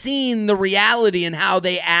 You have seen the reality and how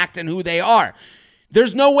they act and who they are.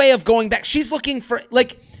 There's no way of going back. She's looking for,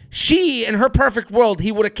 she, in her perfect world,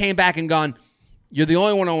 he would have came back and gone, you're the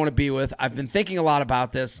only one I want to be with. I've been thinking a lot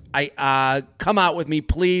about this. Come out with me,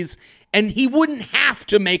 please. And he wouldn't have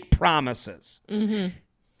to make promises. Mm-hmm.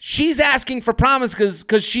 She's asking for promises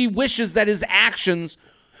because she wishes that his actions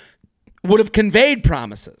would have conveyed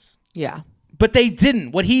promises. Yeah. But they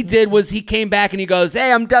didn't. What he did was he came back and he goes,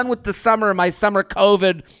 hey, I'm done with the summer, my summer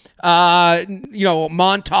COVID,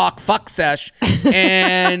 Montauk fuck sesh.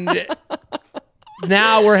 And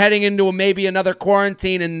now we're heading into maybe another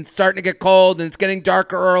quarantine and starting to get cold and it's getting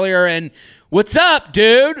darker earlier. And what's up,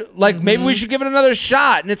 dude? Maybe we should give it another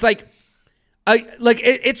shot. And it's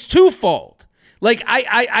it's twofold.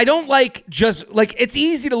 I don't it's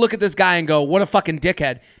easy to look at this guy and go, what a fucking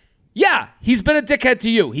dickhead. Yeah, he's been a dickhead to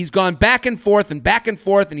you. He's gone back and forth,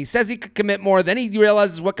 and he says he could commit more. Then he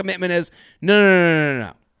realizes what commitment is.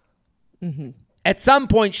 No. Mm-hmm. At some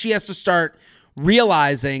point, she has to start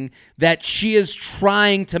realizing that she is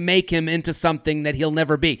trying to make him into something that he'll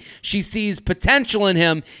never be. She sees potential in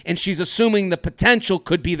him, and she's assuming the potential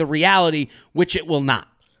could be the reality, which it will not.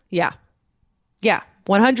 Yeah. Yeah,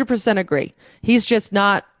 100% agree. He's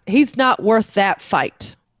not worth that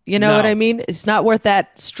fight. You know what I mean? It's not worth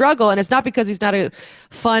that struggle. And it's not because he's not a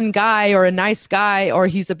fun guy or a nice guy or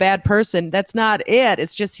he's a bad person. That's not it.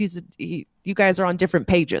 It's just you guys are on different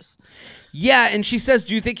pages. Yeah. And she says,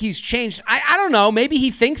 do you think he's changed? I don't know. Maybe he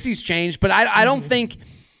thinks he's changed, but I don't think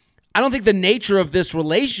the nature of this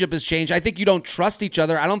relationship has changed. I think you don't trust each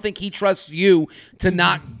other. I don't think he trusts you to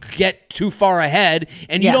not get too far ahead,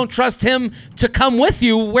 and you don't trust him to come with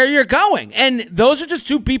you where you're going. And those are just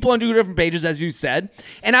two people on two different pages, as you said.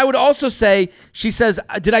 And I would also say, she says,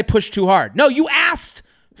 did I push too hard? No, you asked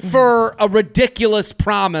for a ridiculous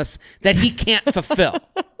promise that he can't fulfill.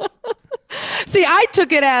 See, I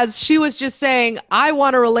took it as she was just saying, I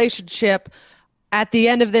want a relationship. At the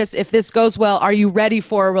end of this, if this goes well, are you ready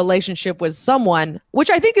for a relationship with someone? Which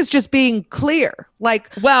I think is just being clear.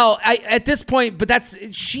 At this point, but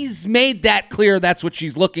she's made that clear. That's what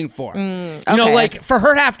she's looking for. Okay. For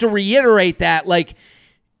her to have to reiterate that,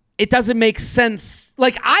 it doesn't make sense.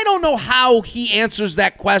 I don't know how he answers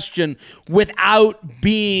that question without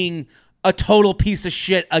being a total piece of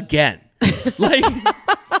shit again.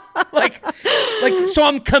 So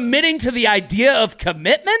I'm committing to the idea of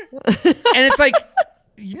commitment, and it's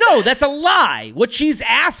no, that's a lie. What she's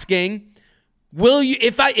asking, will you,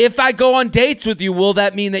 if I go on dates with you, will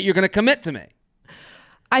that mean that you're going to commit to me?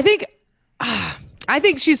 I think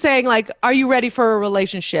she's saying are you ready for a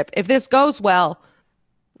relationship? If this goes well,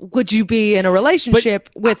 would you be in a relationship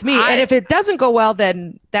with me? And if it doesn't go well,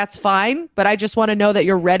 then that's fine. But I just want to know that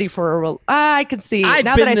you're ready for I can see it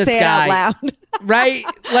now that I say it out loud. Right?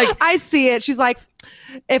 I see it. She's like,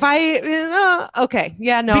 if I, okay.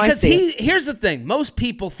 Yeah, no, because I see here's the thing. Most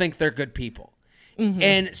people think they're good people.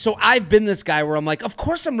 And so I've been this guy where I'm like, of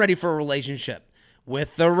course I'm ready for a relationship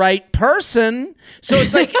with the right person. So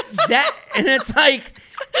it's like that, and it's like,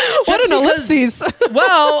 what an ellipses.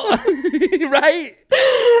 Well, right?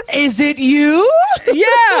 Is it you?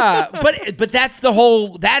 Yeah, but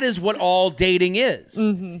that is what all dating is.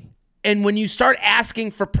 And when you start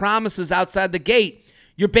asking for promises outside the gate,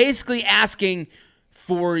 you're basically asking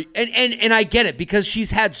for, and I get it, because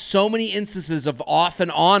she's had so many instances of off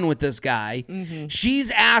and on with this guy.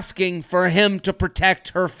 She's asking for him to protect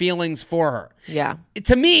her feelings for her. Yeah.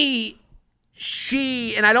 To me,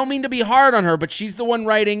 and I don't mean to be hard on her, but she's the one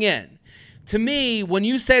writing in. To me, when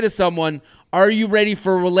you say to someone, are you ready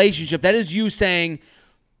for a relationship? That is you saying,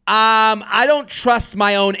 I don't trust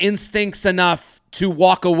my own instincts enough to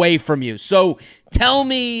walk away from you. So tell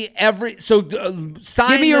me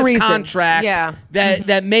sign this contract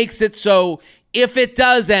that makes it so if it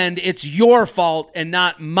does end, it's your fault and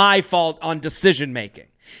not my fault on decision making.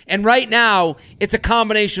 And right now, it's a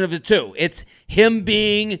combination of the two. It's him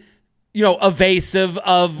being, evasive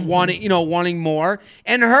of wanting more,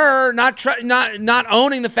 and her not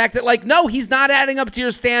owning the fact that, like, no, he's not adding up to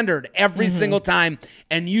your standard every single time,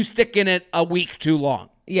 and you stick in it a week too long.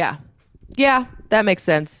 Yeah, that makes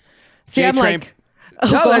sense. See, I'm like,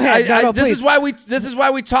 this is why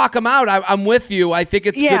we talk them out. I'm with you. I think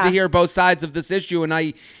it's good to hear both sides of this issue, and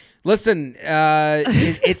I listen.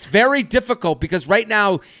 It's very difficult because right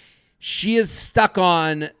now she is stuck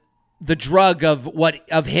on the drug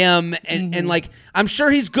of him, and like, I'm sure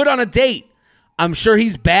he's good on a date. I'm sure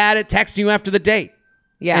he's bad at texting you after the date.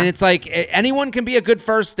 Yeah, and it's like anyone can be a good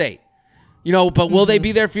first date. But will they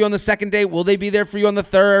be there for you on the second date? Will they be there for you on the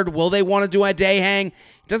third? Will they want to do a day hang? It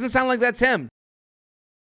doesn't sound like that's him.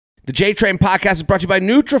 The J-Train podcast is brought to you by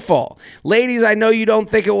Nutrafol. Ladies, I know you don't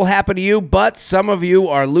think it will happen to you, but some of you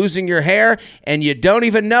are losing your hair and you don't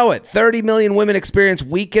even know it. 30 million women experience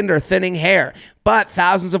weakened or thinning hair, but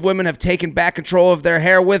thousands of women have taken back control of their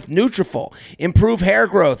hair with Nutrafol. Improve hair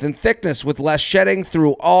growth and thickness with less shedding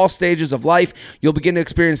through all stages of life. You'll begin to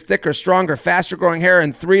experience thicker, stronger, faster growing hair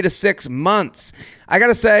in 3 to 6 months. I got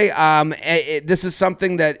to say, this is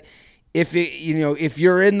something that if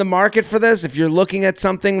you're in the market for this, if you're looking at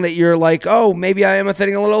something that you're like, oh, maybe I am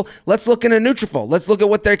thinning a little, let's look into Nutrafol. Let's look at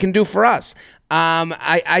what they can do for us.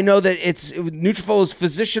 I know that Nutrafol is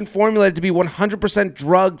physician formulated to be 100%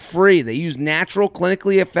 drug-free. They use natural,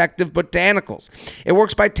 clinically effective botanicals. It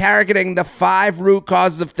works by targeting the 5 root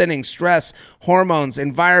causes of thinning: stress, hormones,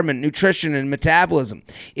 environment, nutrition, and metabolism.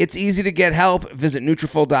 It's easy to get help. Visit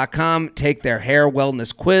Nutrafol.com. Take their hair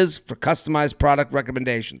wellness quiz for customized product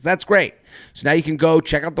recommendations. That's great. So now you can go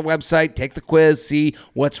check out the website, take the quiz, see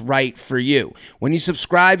what's right for you. When you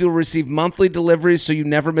subscribe, you'll receive monthly deliveries so you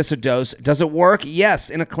never miss a dose. Does it work? Yes.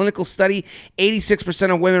 In a clinical study,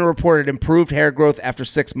 86% of women reported improved hair growth after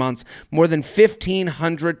 6 months. More than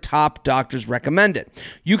 1,500 top doctors recommend it.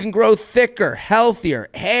 You can grow thicker, healthier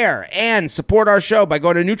hair and support our show by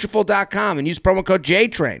going to Nutrafol.com and use promo code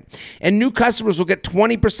JTRAIN. And new customers will get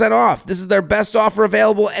 20% off. This is their best offer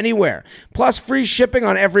available anywhere. Plus free shipping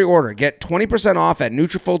on every order. Get 20% off at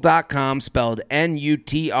Nutrafol.com, spelled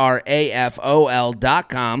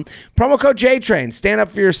Nutrafol.com. Promo code JTRAIN. Stand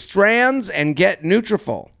up for your strands and get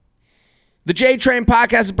Nutrafol. The J-Train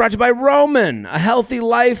podcast is brought to you by Roman. A healthy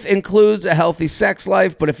life includes a healthy sex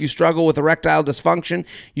life, but if you struggle with erectile dysfunction,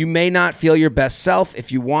 you may not feel your best self.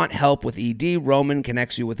 If you want help with ED, Roman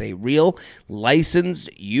connects you with a real, licensed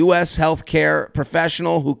U.S. healthcare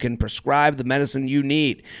professional who can prescribe the medicine you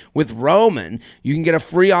need. With Roman, you can get a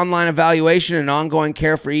free online evaluation and ongoing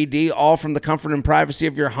care for ED, all from the comfort and privacy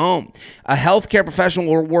of your home. A healthcare professional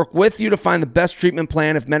will work with you to find the best treatment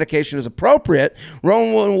plan if medication is appropriate.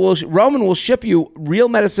 Roman will ship you real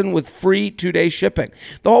medicine with free 2-day shipping.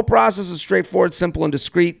 The whole process is straightforward, simple, and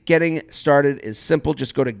discreet. Getting started is simple.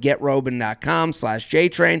 Just go to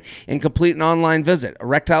GetRoman.com/JTrain and complete an online visit.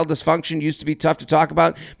 Erectile dysfunction used to be tough to talk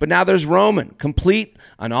about, but now there's Roman. Complete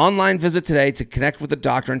an online visit today to connect with a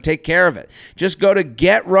doctor and take care of it. Just go to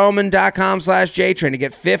GetRoman.com/JTrain to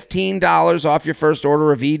get $15 off your first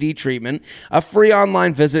order of ED treatment, a free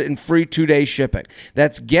online visit, and free 2-day shipping.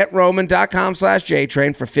 That's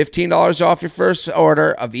GetRoman.com/JTrain for $15 off your first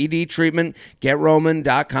order of ED treatment.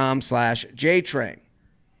 GetRoman.com/JTrain.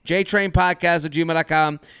 JTrain podcast at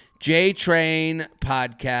gmail.com. JTrain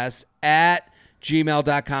podcast at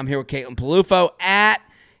gmail.com. Here with Caitlin Peluffo at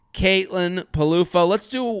Caitlin Peluffo.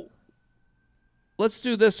 Let's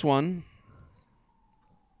do this one.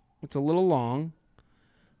 It's a little long.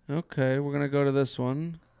 Okay, we're going to go to this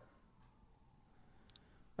one.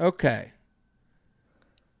 Okay.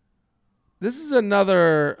 This is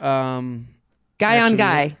another Guy on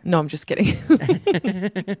guy. No, I'm just kidding.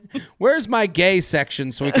 Where's my gay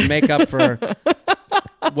section so we can make up for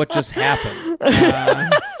what just happened?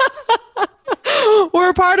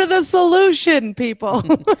 We're part of the solution, people.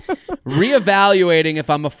 Reevaluating if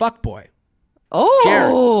I'm a fuckboy.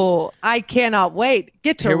 Oh, Jared. I cannot wait.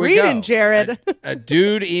 Get to reading, Jared. A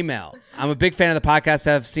dude email. I'm a big fan of the podcast.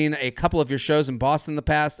 I've seen a couple of your shows in Boston in the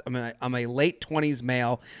past. I'm a late 20s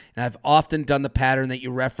male, and I've often done the pattern that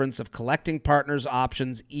you reference of collecting partners'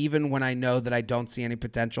 options even when I know that I don't see any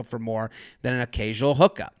potential for more than an occasional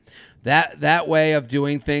hookup. That way of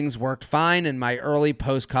doing things worked fine in my early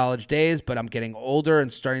post-college days, but I'm getting older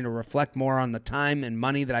and starting to reflect more on the time and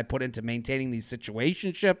money that I put into maintaining these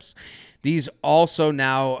situationships. These are also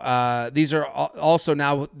now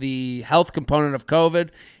the health component of COVID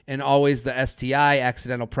and always the STI,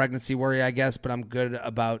 accidental pregnancy worry, I guess, but I'm good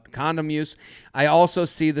about condom use. I also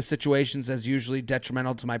see the situations as usually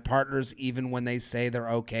detrimental to my partners, even when they say they're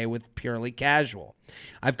okay with purely casual.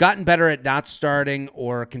 I've gotten better at not starting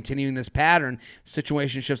or continuing this pattern.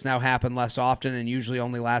 Situationships now happen less often and usually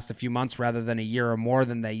only last a few months rather than a year or more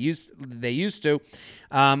than they used to.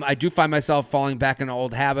 I do find myself falling back into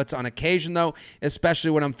old habits on occasion, though,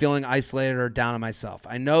 especially when I'm feeling isolated or down on myself.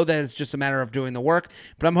 I know that it's just a matter of doing the work,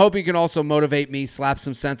 but I'm hoping you can also motivate me, slap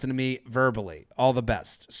some sense into me verbally. All the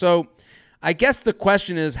best. So I guess the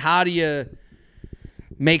question is, how do you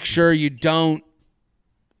make sure you don't,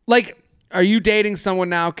 like, are you dating someone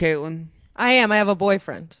now, Caitlin? I am. I have a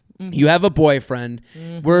boyfriend. Mm-hmm. You have a boyfriend.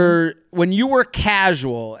 Mm-hmm. When you were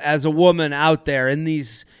casual as a woman out there in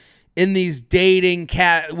these dating,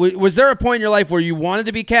 was there a point in your life where you wanted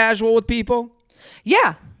to be casual with people?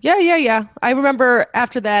 Yeah. I remember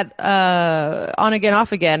after that, on again,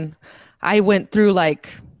 off again, I went through like,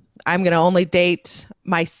 I'm going to only date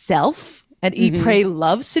myself. An eat, pray,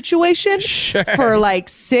 love situation for like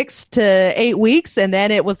 6 to 8 weeks. And then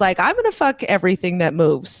it was like, I'm going to fuck everything that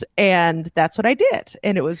moves. And that's what I did.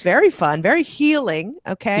 And it was very fun, very healing.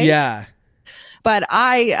 Okay. Yeah. But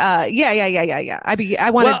I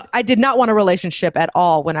did not want a relationship at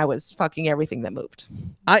all when I was fucking everything that moved.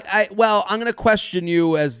 Well, I'm going to question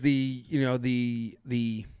you as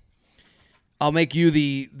I'll make you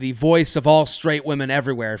the voice of all straight women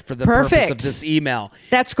everywhere for the purpose of this email.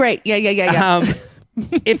 That's great. Yeah.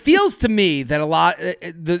 It feels to me that a lot,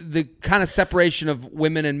 the kind of separation of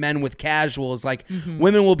women and men with casual is like,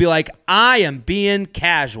 women will be like, I am being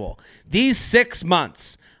casual. These 6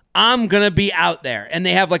 months, I'm going to be out there. And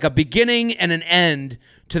they have like a beginning and an end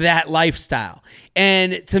to that lifestyle.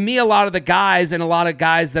 And to me, a lot of the guys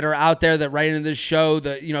that are out there that write into this show,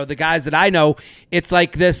 the guys that I know, it's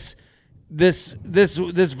like this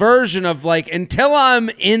version of like, until I'm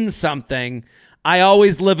in something, I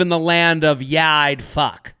always live in the land of I'd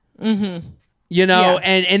fuck. And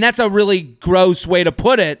that's a really gross way to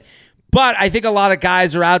put it. But I think a lot of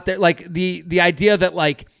guys are out there, like the idea that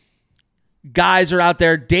like guys are out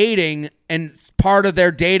there dating and part of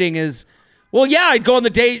their dating is, well, yeah, I'd go on the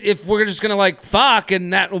date if we're just going to like fuck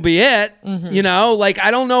and that will be it. Like, I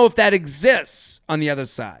don't know if that exists on the other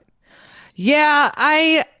side. Yeah,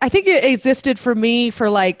 I think it existed for me for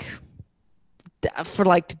like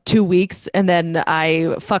 2 weeks, and then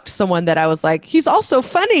I fucked someone that I was like, he's also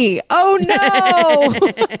funny. Oh no!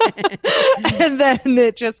 And then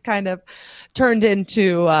it just kind of turned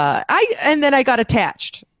into and then I got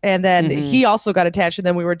attached, and then he also got attached, and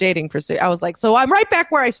then we were dating for 6. I was like, so I'm right back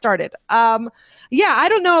where I started. Yeah, I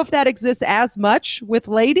don't know if that exists as much with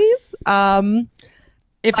ladies.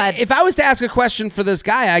 If I was to ask a question for this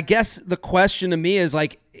guy, I guess the question to me is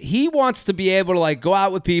like, he wants to be able to like go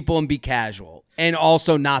out with people and be casual and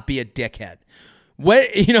also not be a dickhead.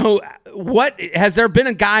 What has there been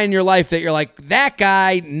a guy in your life that you're like, that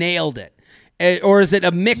guy nailed it? Or is it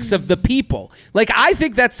a mix of the people? Like, I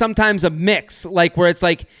think that's sometimes a mix, like where it's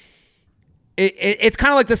like, it's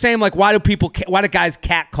kind of like the same, like, why do guys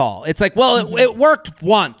catcall? It's like, well, it worked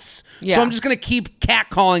once, so I'm just going to keep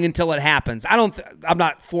catcalling until it happens. I'm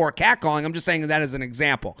not for catcalling. I'm just saying that as an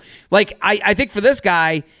example. Like, I think for this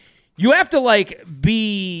guy, you have to like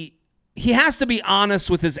he has to be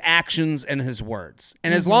honest with his actions and his words.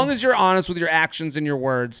 And as long as you're honest with your actions and your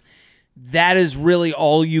words, that is really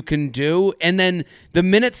all you can do. And then the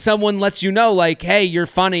minute someone lets you know, like, hey, you're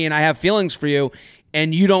funny and I have feelings for you,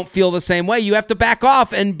 and you don't feel the same way, you have to back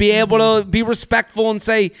off and be able to be respectful and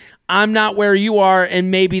say, I'm not where you are, and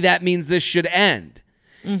maybe that means this should end.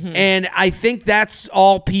 And I think that's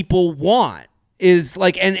all people want is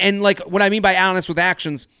like, and like what I mean by honest with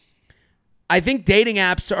actions, I think dating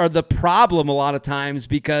apps are the problem a lot of times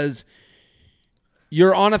because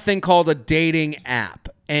you're on a thing called a dating app.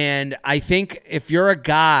 And I think if you're a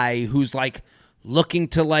guy who's like looking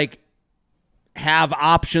to like have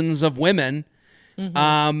options of women,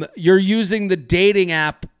 you're using the dating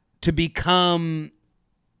app to become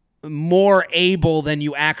more able than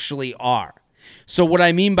you actually are. So what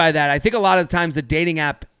I mean by that, I think a lot of times the dating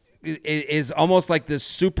app is almost like this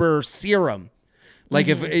super serum. Like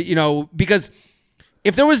if, because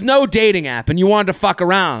if there was no dating app and you wanted to fuck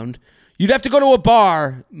around, you'd have to go to a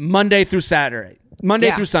bar Monday through Sunday.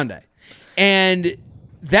 And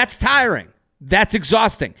that's tiring. That's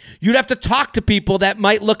exhausting. You'd have to talk to people that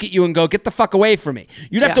might look at you and go, get the fuck away from me.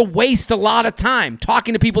 You'd have to waste a lot of time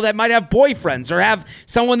talking to people that might have boyfriends or have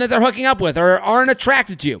someone that they're hooking up with or aren't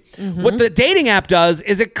attracted to you. What the dating app does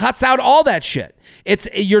is it cuts out all that shit.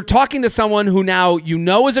 You're talking to someone who now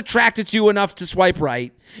is attracted to you enough to swipe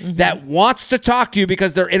right, that wants to talk to you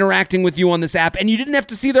because they're interacting with you on this app, and you didn't have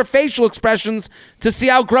to see their facial expressions to see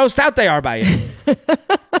how grossed out they are by you.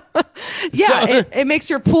 It makes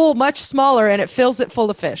your pool much smaller and it fills it full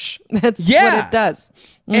of fish. That's what it does.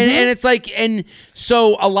 And it's like, and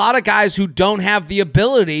so a lot of guys who don't have the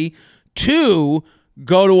ability to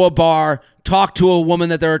go to a bar, talk to a woman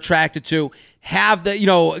that they're attracted to, have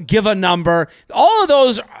the, give a number. All of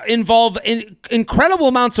those involve incredible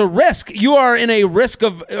amounts of risk. You are in a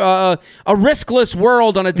riskless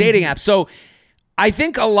world on a dating app. So I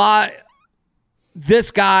think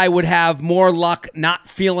this guy would have more luck not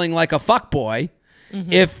feeling like a fuckboy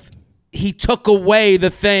if he took away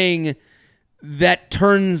the thing that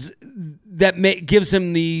gives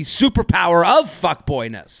him the superpower of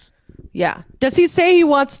fuckboyness. Yeah. Does he say he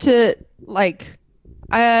wants to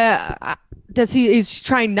he's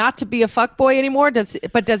trying not to be a fuckboy anymore? Does he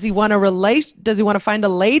want to does he want to find a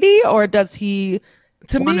lady, or does he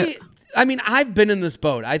I mean, I've been in this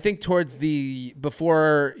boat. I think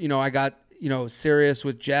before I got serious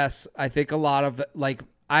with Jess, I think a lot of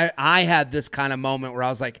I had this kind of moment where I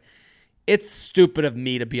was like, it's stupid of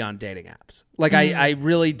me to be on dating apps. Like I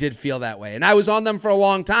really did feel that way. And I was on them for a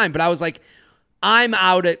long time, but I was like, I'm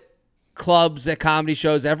out at clubs, at comedy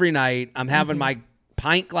shows every night. I'm having my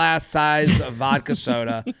pint glass size of vodka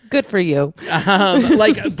soda. Good for you.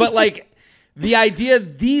 But the idea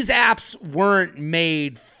these apps weren't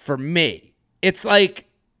made for me. It's like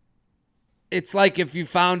if you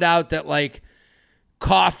found out that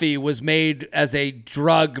coffee was made as a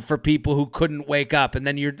drug for people who couldn't wake up, and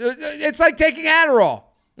then it's like taking Adderall.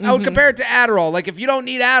 I would compare it to Adderall. Like if you don't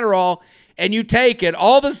need Adderall and you take it,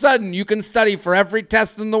 all of a sudden you can study for every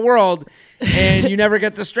test in the world and you never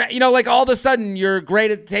get distracted. All of a sudden you're great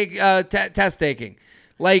at test taking.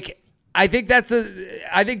 I think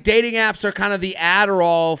I think dating apps are kind of the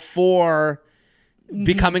Adderall for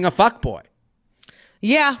becoming a fuckboy.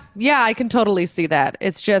 Yeah, I can totally see that.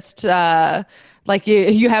 It's just you have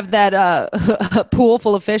that pool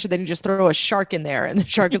full of fish, and then you just throw a shark in there, and the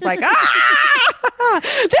shark is like,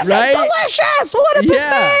 this is delicious! What a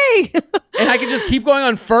buffet! And I can just keep going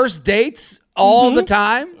on first dates all the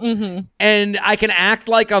time, and I can act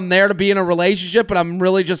like I'm there to be in a relationship, but I'm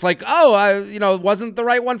really just like, it wasn't the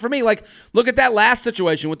right one for me. Look at that last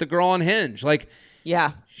situation with the girl on Hinge.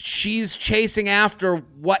 She's chasing after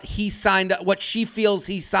what she feels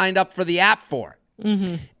he signed up for the app for.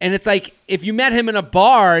 And it's like, if you met him in a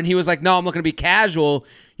bar and he was like, no, I'm looking to be casual,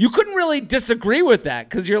 you couldn't really disagree with that,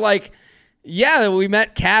 because you're like, yeah, we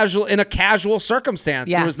met in a casual circumstance.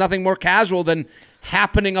 There was nothing more casual than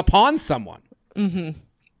happening upon someone.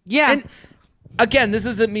 Yeah. And again, this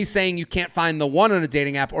isn't me saying you can't find the one on a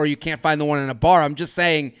dating app or you can't find the one in a bar. I'm just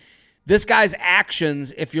saying this guy's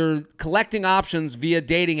actions, if you're collecting options via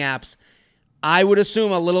dating apps, I would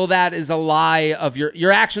assume a little of that is a lie of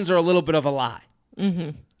your actions are a little bit of a lie.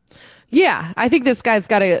 Yeah, I think this guy's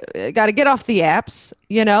got to get off the apps.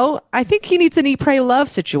 I think he needs an eat, pray, love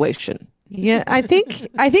situation. Yeah, I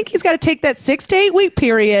think he's got to take that 6 to 8 week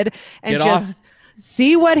period and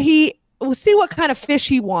see what kind of fish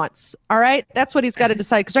he wants. All right, that's what he's got to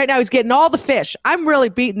decide. Because right now he's getting all the fish. I'm really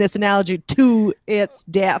beating this analogy to its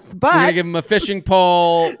death. But we're gonna give him a fishing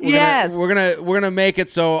pole. Yes, we're gonna make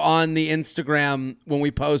it so on the Instagram when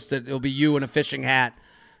we post it, it'll be you in a fishing hat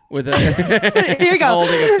with a here you go,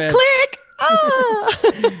 holding a fish. Click.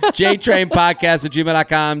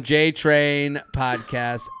 JTrainPodcast@gmail.com,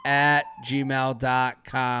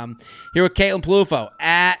 JTrainPodcast@gmail.com. Here with Caitlin Peluffo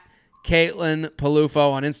at Caitlin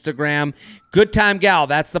Peluffo on Instagram. Good Time Gal,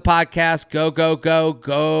 that's the podcast.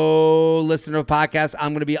 Go listen to the podcast.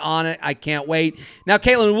 I'm going to be on it. I can't wait. Now,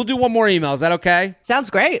 Caitlin, we'll do one more email. Is that okay? Sounds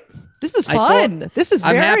great. This is fun. This is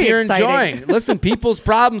very exciting. I'm happy you're enjoying. Listen, people's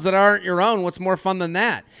problems that aren't your own. What's more fun than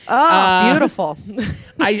that? Oh, beautiful.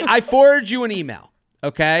 I forwarded you an email.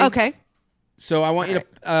 Okay. Okay. So I want you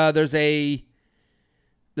to. There's a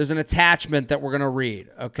there's an attachment that we're going to read.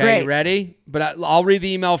 Okay, Great. You ready? But I'll read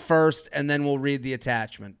the email first, and then we'll read the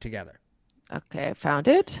attachment together. Okay, I found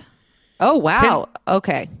it. Oh, wow.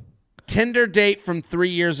 Okay. Tinder date from 3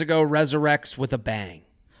 years ago resurrects with a bang.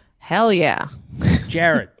 Hell yeah.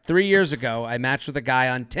 Jared, 3 years ago, I matched with a guy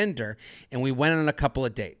on Tinder, and we went on a couple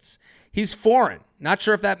of dates. He's foreign. Not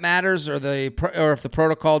sure if that matters or if the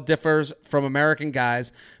protocol differs from American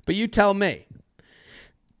guys, but you tell me.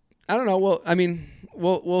 I don't know. Well, I mean,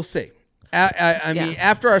 we'll see. I mean,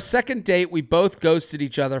 after our second date, we both ghosted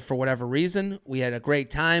each other for whatever reason. We had a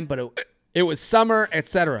great time, but it was summer,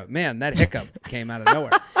 etc. Man, that hiccup came out of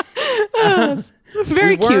nowhere.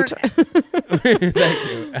 Very cute. Thank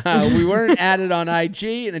you. We weren't added on IG,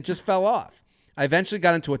 and it just fell off. I eventually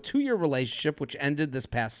got into a 2-year relationship, which ended this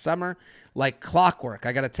past summer. Like clockwork,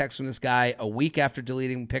 I got a text from this guy a week after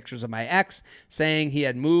deleting pictures of my ex saying he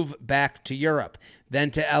had moved back to Europe,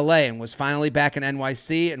 then to LA, and was finally back in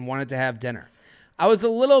NYC and wanted to have dinner. I was a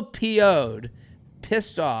little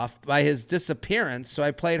pissed off by his disappearance, so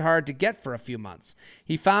I played hard to get for a few months.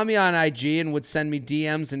 He found me on IG and would send me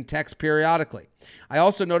DMs and texts periodically. I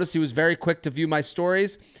also noticed he was very quick to view my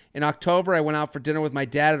stories. In October, I went out for dinner with my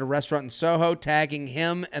dad at a restaurant in Soho, tagging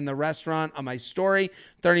him and the restaurant on my story.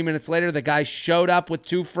 30 minutes later, the guy showed up with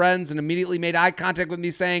 2 friends and immediately made eye contact with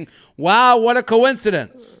me saying, "Wow, what a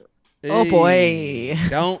coincidence." Oh, boy.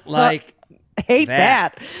 Don't like hate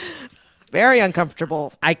that. Very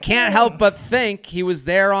uncomfortable. I can't help but think he was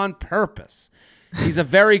there on purpose. He's a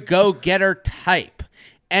very go-getter type.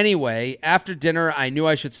 Anyway, after dinner, I knew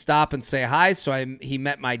I should stop and say hi, so he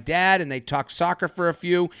met my dad, and they talked soccer for a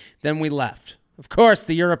few. Then we left. Of course,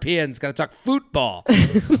 the Europeans got to talk football.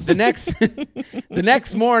 The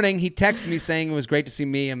next morning, he texted me saying it was great to see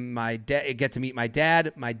me and get to meet my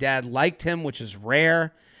dad. My dad liked him, which is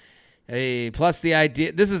rare. Plus the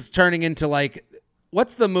idea, this is turning into like,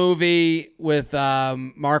 what's the movie with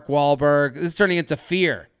Mark Wahlberg? This is turning into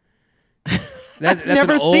Fear. That's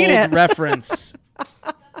never an seen old it. reference.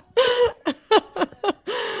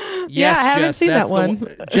 Yes, I haven't seen that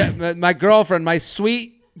one. My girlfriend, my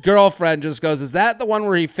sweet girlfriend, just goes, "Is that the one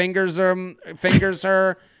where he fingers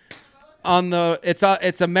her on the?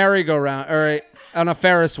 It's a merry-go-round or on a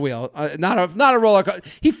Ferris wheel, not a roller coaster.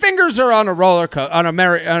 He fingers her on a roller coaster on a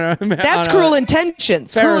merry. That's Cruel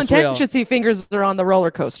Intentions. Cruel Ferris wheel. Intentions. He fingers her on the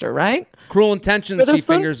roller coaster, right? Cruel Intentions. He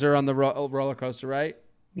fingers her on the roller coaster, right?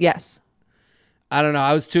 Yes. I don't know.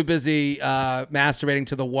 I was too busy masturbating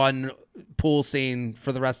to the one pool scene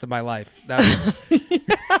for the rest of my life. That was...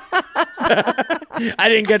 I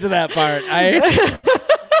didn't get to that part.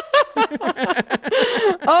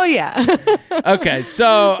 Oh, yeah. Okay,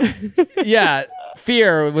 so, yeah,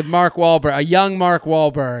 Fear with Mark Wahlberg, a young Mark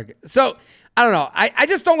Wahlberg. So, I don't know. I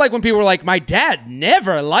just don't like when people are like, my dad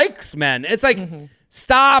never likes men. It's like,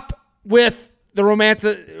 stop with the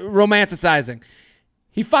romanticizing.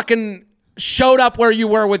 He fucking showed up where you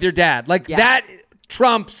were with your dad. Like, that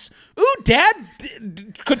trumps, ooh, dad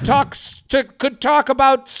could talk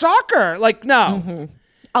about soccer. Like, no. Mm-hmm.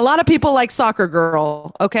 A lot of people like Soccer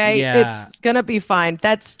Girl, okay? Yeah. It's going to be fine.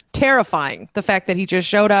 That's terrifying, the fact that he just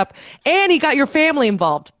showed up and he got your family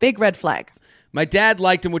involved. Big red flag. My dad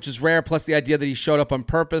liked him, which is rare, plus the idea that he showed up on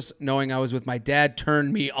purpose, knowing I was with my dad,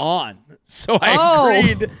 turned me on. So I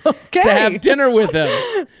agreed to have dinner with him.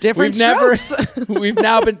 Different strokes. We've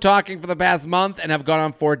now been talking for the past month and have gone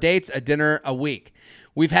on 4 dates, a dinner a week.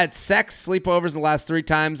 We've had sex, sleepovers the last 3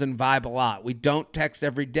 times, and vibe a lot. We don't text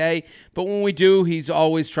every day, but when we do, he's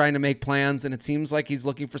always trying to make plans, and it seems like he's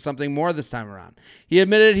looking for something more this time around. He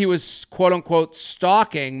admitted he was, quote-unquote,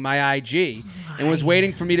 stalking my IG and was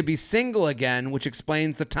waiting for me to be single again, which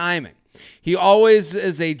explains the timing. He always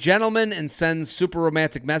is a gentleman and sends super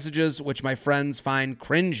romantic messages, which my friends find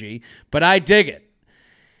cringy, but I dig it.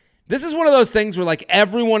 This is one of those things where, like,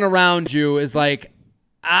 everyone around you is like,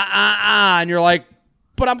 and you're like,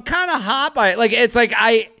 but I'm kind of hot by it. Like, it's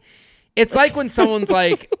like when someone's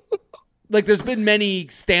like there's been many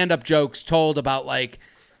stand-up jokes told about like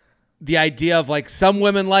the idea of like some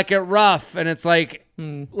women like it rough. And it's like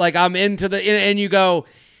I'm into and you go,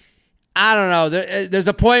 I don't know. There's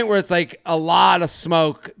a point where it's like a lot of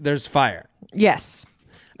smoke. There's fire. Yes.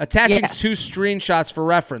 Attaching 2 screenshots for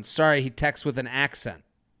reference. Sorry, he texts with an accent.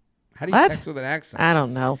 How do you text with an accent? I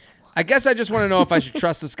don't know. I guess I just want to know if I should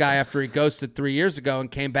trust this guy after he ghosted 3 years ago and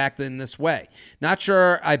came back in this way. Not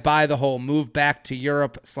sure I buy the whole move back to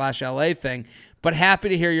Europe/LA thing, but happy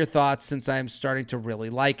to hear your thoughts since I am starting to really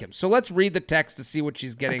like him. So let's read the text to see what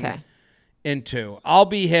she's getting into. I'll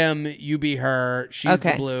be him, you be her, she's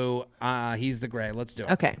the blue, he's the gray. Let's do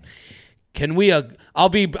it. Okay. Can we? I'll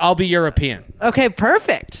be European. Okay,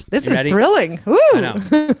 perfect. This is ready? thrilling. Ooh. I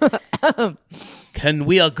know. Can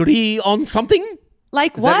we agree on something?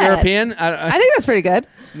 Like Is what? that European? I think that's pretty good.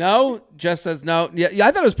 No, just says no. Yeah,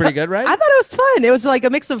 I thought it was pretty good, right? I thought it was fun. It was like a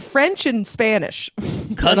mix of French and Spanish.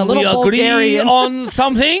 Can a we little agree Bulgarian. on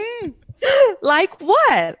something? Like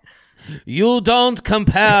what? You don't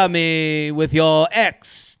compare me with your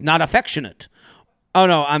ex. Not affectionate. Oh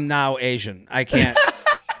no, I'm now Asian. I can't.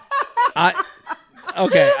 I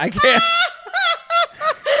can't.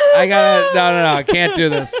 I gotta. No. I can't do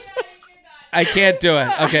this. I can't do it.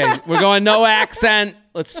 Okay, we're going no accent.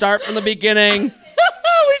 Let's start from the beginning.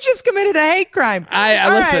 We just committed a hate crime.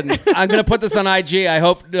 Listen. Right. I'm gonna put this on IG. I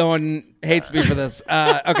hope no one hates me for this.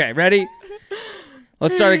 Okay, ready?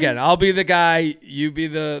 Let's start again. I'll be the guy. You be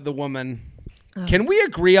the woman. Can we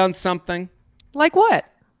agree on something? Like what?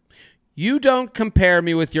 You don't compare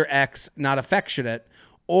me with your ex, not affectionate,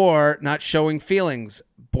 or not showing feelings,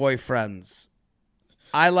 boyfriends.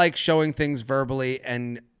 I like showing things verbally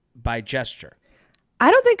and by gesture.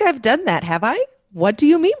 I don't think I've done that, have I? What do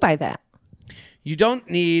you mean by that? You don't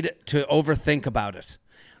need to overthink about it.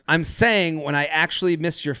 I'm saying when I actually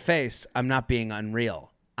miss your face, I'm not being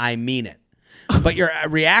unreal. I mean it. But your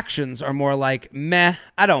reactions are more like, meh,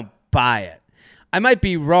 I don't buy it. I might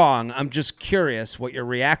be wrong. I'm just curious what your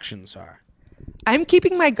reactions are. I'm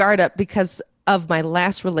keeping my guard up because of my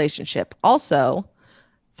last relationship. Also,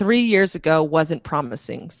 3 years ago wasn't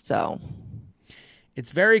promising, so.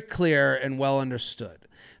 It's very clear and well understood.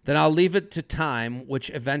 Then I'll leave it to time, which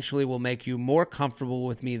eventually will make you more comfortable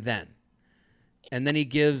with me then. And then he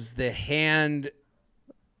gives the hand.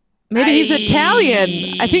 Maybe he's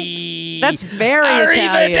Italian. I think that's very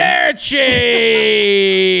Italian. Arrivederci.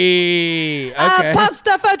 Okay.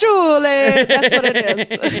 Pasta fagioli. That's what it is.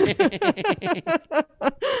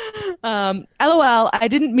 LOL, I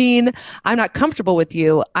didn't mean I'm not comfortable with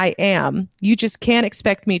you. I am. You just can't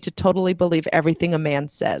expect me to totally believe everything a man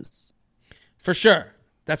says. For sure.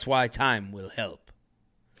 That's why time will help.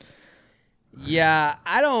 Yeah,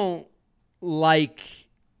 I don't like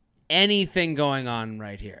anything going on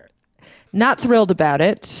right here. Not thrilled about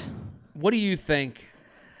it. What do you think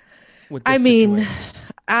with this situation?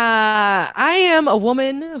 I am a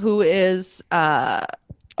woman who is in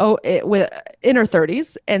her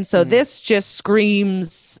 30s, and so this just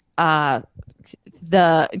screams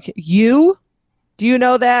the You. Do you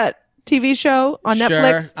know that TV show on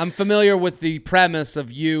Netflix? I'm familiar with the premise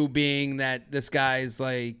of You being that this guy's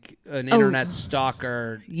like an internet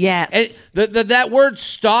stalker. Yes. And that word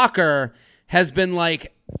stalker has been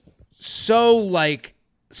like so like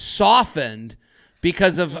softened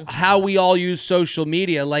because of how we all use social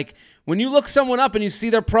media. Like when you look someone up and you see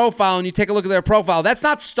their profile and you take a look at their profile, that's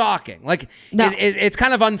not stalking. Like no. It's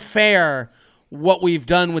kind of unfair what we've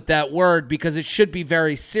done with that word because it should be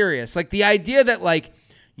very serious. Like the idea that like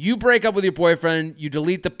you break up with your boyfriend, you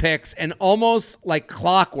delete the pics, and almost like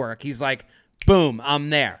clockwork, he's like, boom, I'm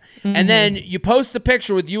there. Mm-hmm. And then you post a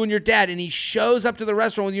picture with you and your dad, and he shows up to the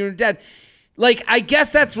restaurant with you and your dad. Like, I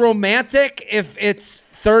guess that's romantic if it's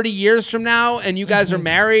 30 years from now and you guys are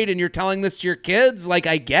married and you're telling this to your kids. Like,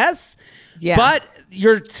 I guess. Yeah. But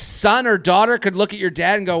your son or daughter could look at your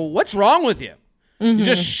dad and go, what's wrong with you? You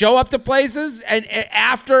just show up to places, and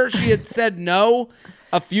after she had said no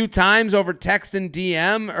a few times over text and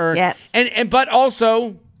DM, but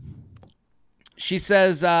also she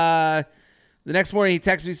says the next morning he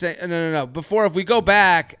texts me saying, no. Before, if we go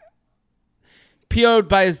back, PO'd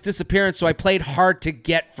by his disappearance, so I played hard to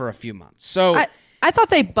get for a few months. So I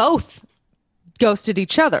thought they both ghosted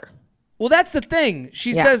each other. Well, that's the thing.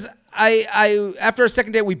 She says I after a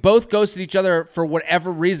second date, we both ghosted each other for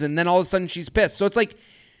whatever reason. Then all of a sudden she's pissed. So it's like,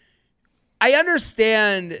 I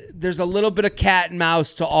understand there's a little bit of cat and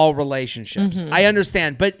mouse to all relationships. I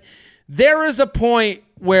understand. But there is a point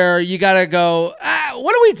where you got to go,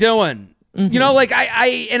 what are we doing? You know, like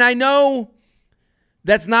I know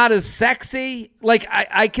that's not as sexy. Like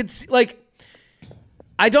I could see, like,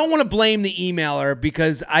 I don't want to blame the emailer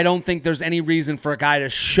because I don't think there's any reason for a guy to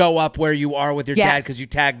show up where you are with your dad because you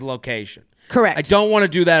tagged the location. Correct. I don't want to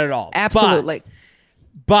do that at all. Absolutely.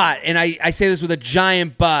 But and I say this with a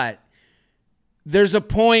giant but, there's a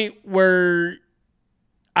point where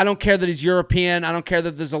I don't care that he's European. I don't care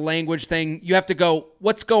that there's a language thing. You have to go,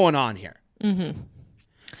 what's going on here?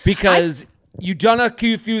 Because you've done a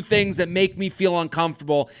few things that make me feel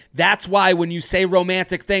uncomfortable. That's why when you say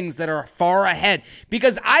romantic things that are far ahead,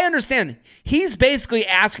 because I understand he's basically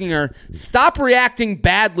asking her, stop reacting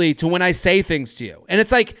badly to when I say things to you. And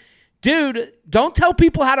it's like, dude, don't tell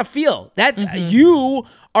people how to feel. That you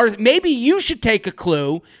are, maybe you should take a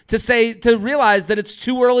clue to realize that it's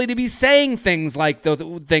too early to be saying things like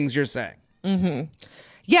the things you're saying.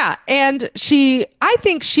 Yeah, and I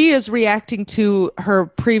think she is reacting to her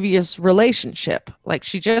previous relationship. Like,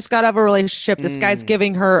 she just got out of a relationship. This guy's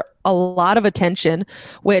giving her a lot of attention,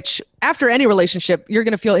 which after any relationship, you're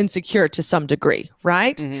going to feel insecure to some degree,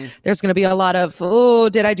 right? There's going to be a lot of, oh,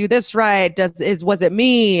 did I do this right? Was it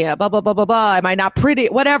me? Blah, blah, blah, blah, blah. Am I not pretty?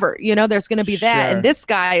 Whatever, there's going to be that. And this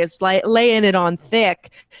guy is like laying it on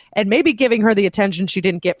thick and maybe giving her the attention she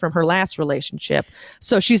didn't get from her last relationship.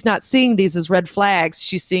 So she's not seeing these as red flags.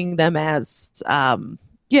 She's seeing them as,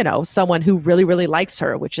 someone who really, really likes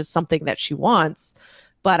her, which is something that she wants.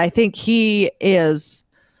 But I think he is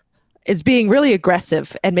being really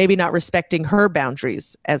aggressive and maybe not respecting her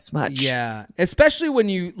boundaries as much. Yeah. Especially when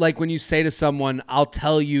you say to someone, I'll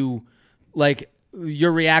tell you, like,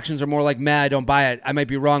 your reactions are more like, meh, I don't buy it. I might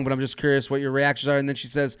be wrong, but I'm just curious what your reactions are. And then she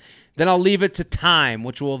says, then I'll leave it to time,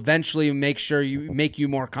 which will eventually make you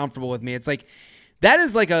more comfortable with me. It's like,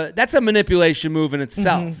 that's a manipulation move in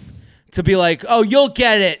itself. To be like, oh, you'll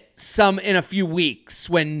get it in a few weeks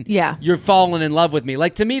when you're falling in love with me.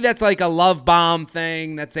 Like, to me, that's like a love bomb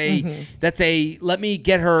thing. That's a let me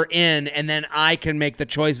get her in, and then I can make the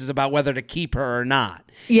choices about whether to keep her or not.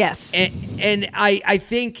 Yes. And I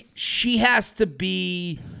think she has to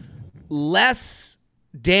be less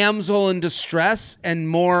damsel in distress and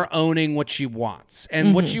more owning what she wants.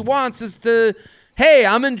 And what she wants is hey,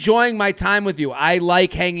 I'm enjoying my time with you. I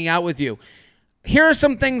like hanging out with you. Here are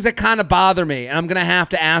some things that kind of bother me, and I'm going to have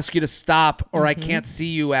to ask you to stop, or I can't see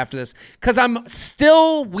you after this, because I'm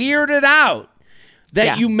still weirded out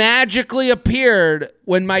that you magically appeared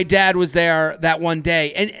when my dad was there that one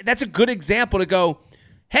day. And that's a good example to go,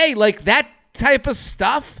 hey, like, that type of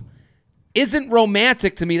stuff isn't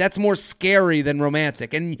romantic to me. That's more scary than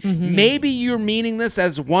romantic. And maybe you're meaning this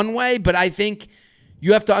as one way, but I think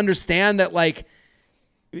you have to understand that, like,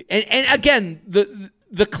 and again,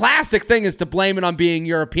 the classic thing is to blame it on being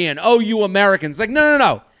European. Oh, you Americans. Like,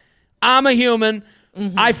 no. I'm a human.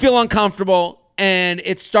 I feel uncomfortable, and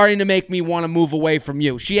it's starting to make me want to move away from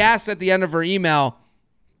you. She asked at the end of her email,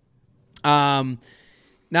 now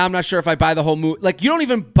I'm not sure if I buy the whole movie. Like, you don't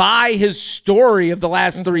even buy his story of the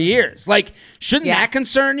last 3 years. Like, shouldn't that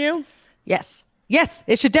concern you? Yes.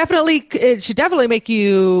 It should definitely make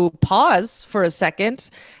you pause for a second.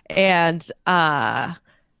 And I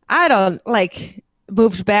don't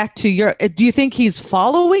moved back to Europe. Do you think he's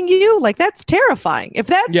following you? Like, that's terrifying. If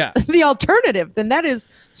that's the alternative, then that is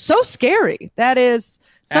so scary. That is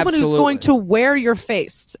someone who's going to wear your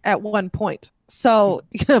face at one point. So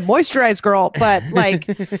moisturize, girl, but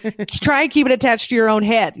try and keep it attached to your own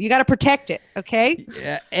head. You got to protect it. Okay.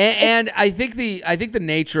 Yeah. And I think the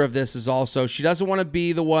nature of this is also, she doesn't want to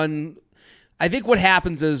be the one. I think what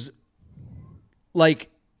happens is, like,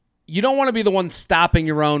 you don't want to be the one stopping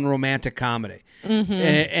your own romantic comedy.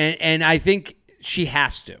 And I think she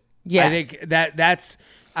has to. Yes. I think that's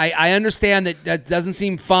I understand that doesn't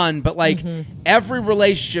seem fun, but every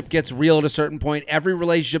relationship gets real at a certain point. Every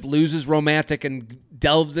relationship loses romantic and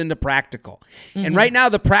delves into practical. And right now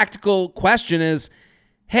the practical question is,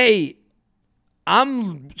 hey,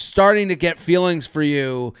 I'm starting to get feelings for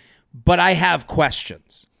you, but I have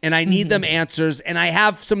questions and I need them answers, and I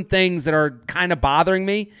have some things that are kind of bothering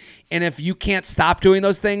me. And if you can't stop doing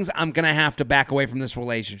those things, I'm going to have to back away from this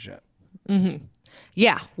relationship.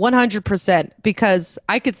 Yeah, 100%. Because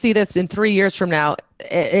I could see this in 3 years from now.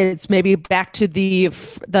 It's maybe back to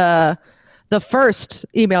the first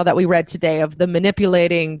email that we read today of the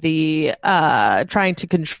manipulating, the trying to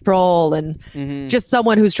control, and just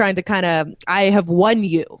someone who's trying to kind of, I have won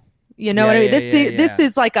you. You know what I mean? This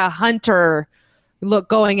is like a hunter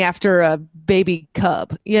going after a baby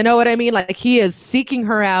cub. You know what I mean? Like, he is seeking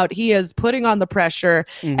her out. He is putting on the pressure.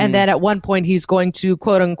 And then at one point he's going to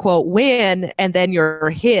quote unquote win, and then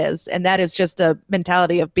you're his. And that is just a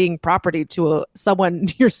mentality of being property to someone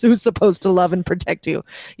who's supposed to love and protect you.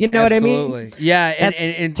 You know what I mean? Absolutely. Yeah.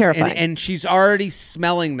 And terrifying. And she's already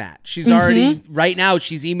smelling that. She's already, right now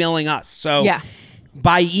she's emailing us. So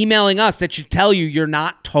by emailing us, that should tell you you're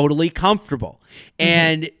not totally comfortable.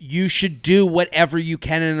 And you should do whatever you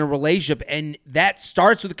can in a relationship. And that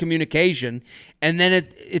starts with communication. And then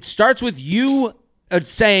it starts with you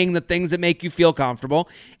saying the things that make you feel comfortable.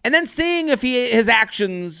 And then seeing if his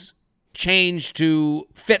actions change to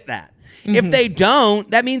fit that. If they don't,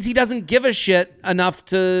 that means he doesn't give a shit enough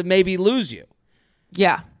to maybe lose you.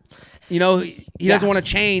 Yeah. You know, he doesn't want to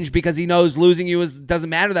change because he knows losing you doesn't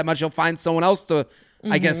matter that much. He'll find someone else to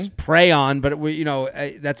I guess, prey on. But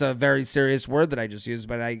that's a very serious word that I just used.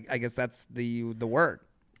 But I guess that's the word.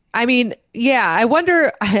 I mean, yeah. I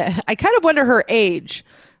wonder. I kind of wonder her age.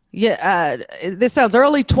 Yeah, this sounds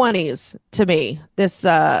early 20s to me. This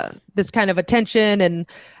kind of attention, and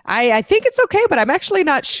I think it's okay, but I'm actually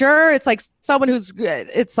not sure. It's like someone who's good.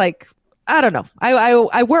 It's like, I don't know.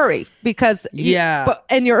 I worry because but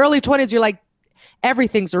in your early 20s, you're like,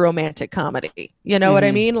 everything's a romantic comedy. You know what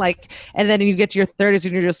I mean? Like, and then you get to your 30s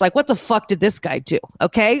and you're just like, what the fuck did this guy do?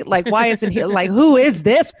 Okay. Like, why isn't he like, who is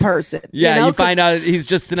this person? Yeah. You find out he's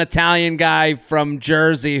just an Italian guy from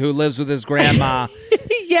Jersey who lives with his grandma.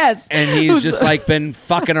 Yes. And he's just like been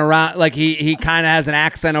fucking around. Like he kind of has an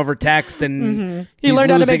accent over text, and he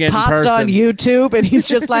learned how to make pasta on YouTube, and he's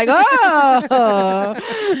just like, oh,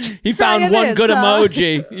 he found one good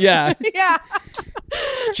emoji. Yeah. Yeah.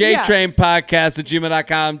 JTrain Podcast at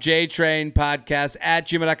gmail.com. JTrain Podcast at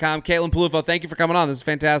gmail.com. Caitlin Peluffo, thank you for coming on. This is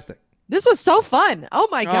fantastic. This was so fun. Oh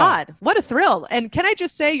my God. What a thrill. And can I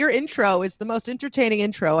just say your intro is the most entertaining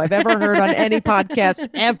intro I've ever heard on any podcast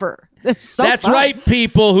ever. That's fun. Right,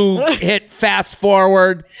 people who hit fast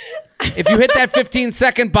forward. If you hit that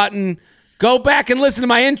 15-second button, go back and listen to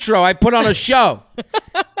my intro. I put on a show.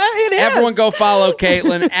 It is. Everyone go follow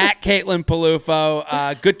Caitlin at Caitlin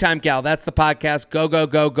Peluffo. Good Time Gal. That's the podcast.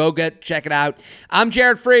 Go check it out. I'm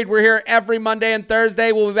Jared Freid. We're here every Monday and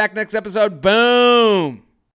Thursday. We'll be back next episode. Boom.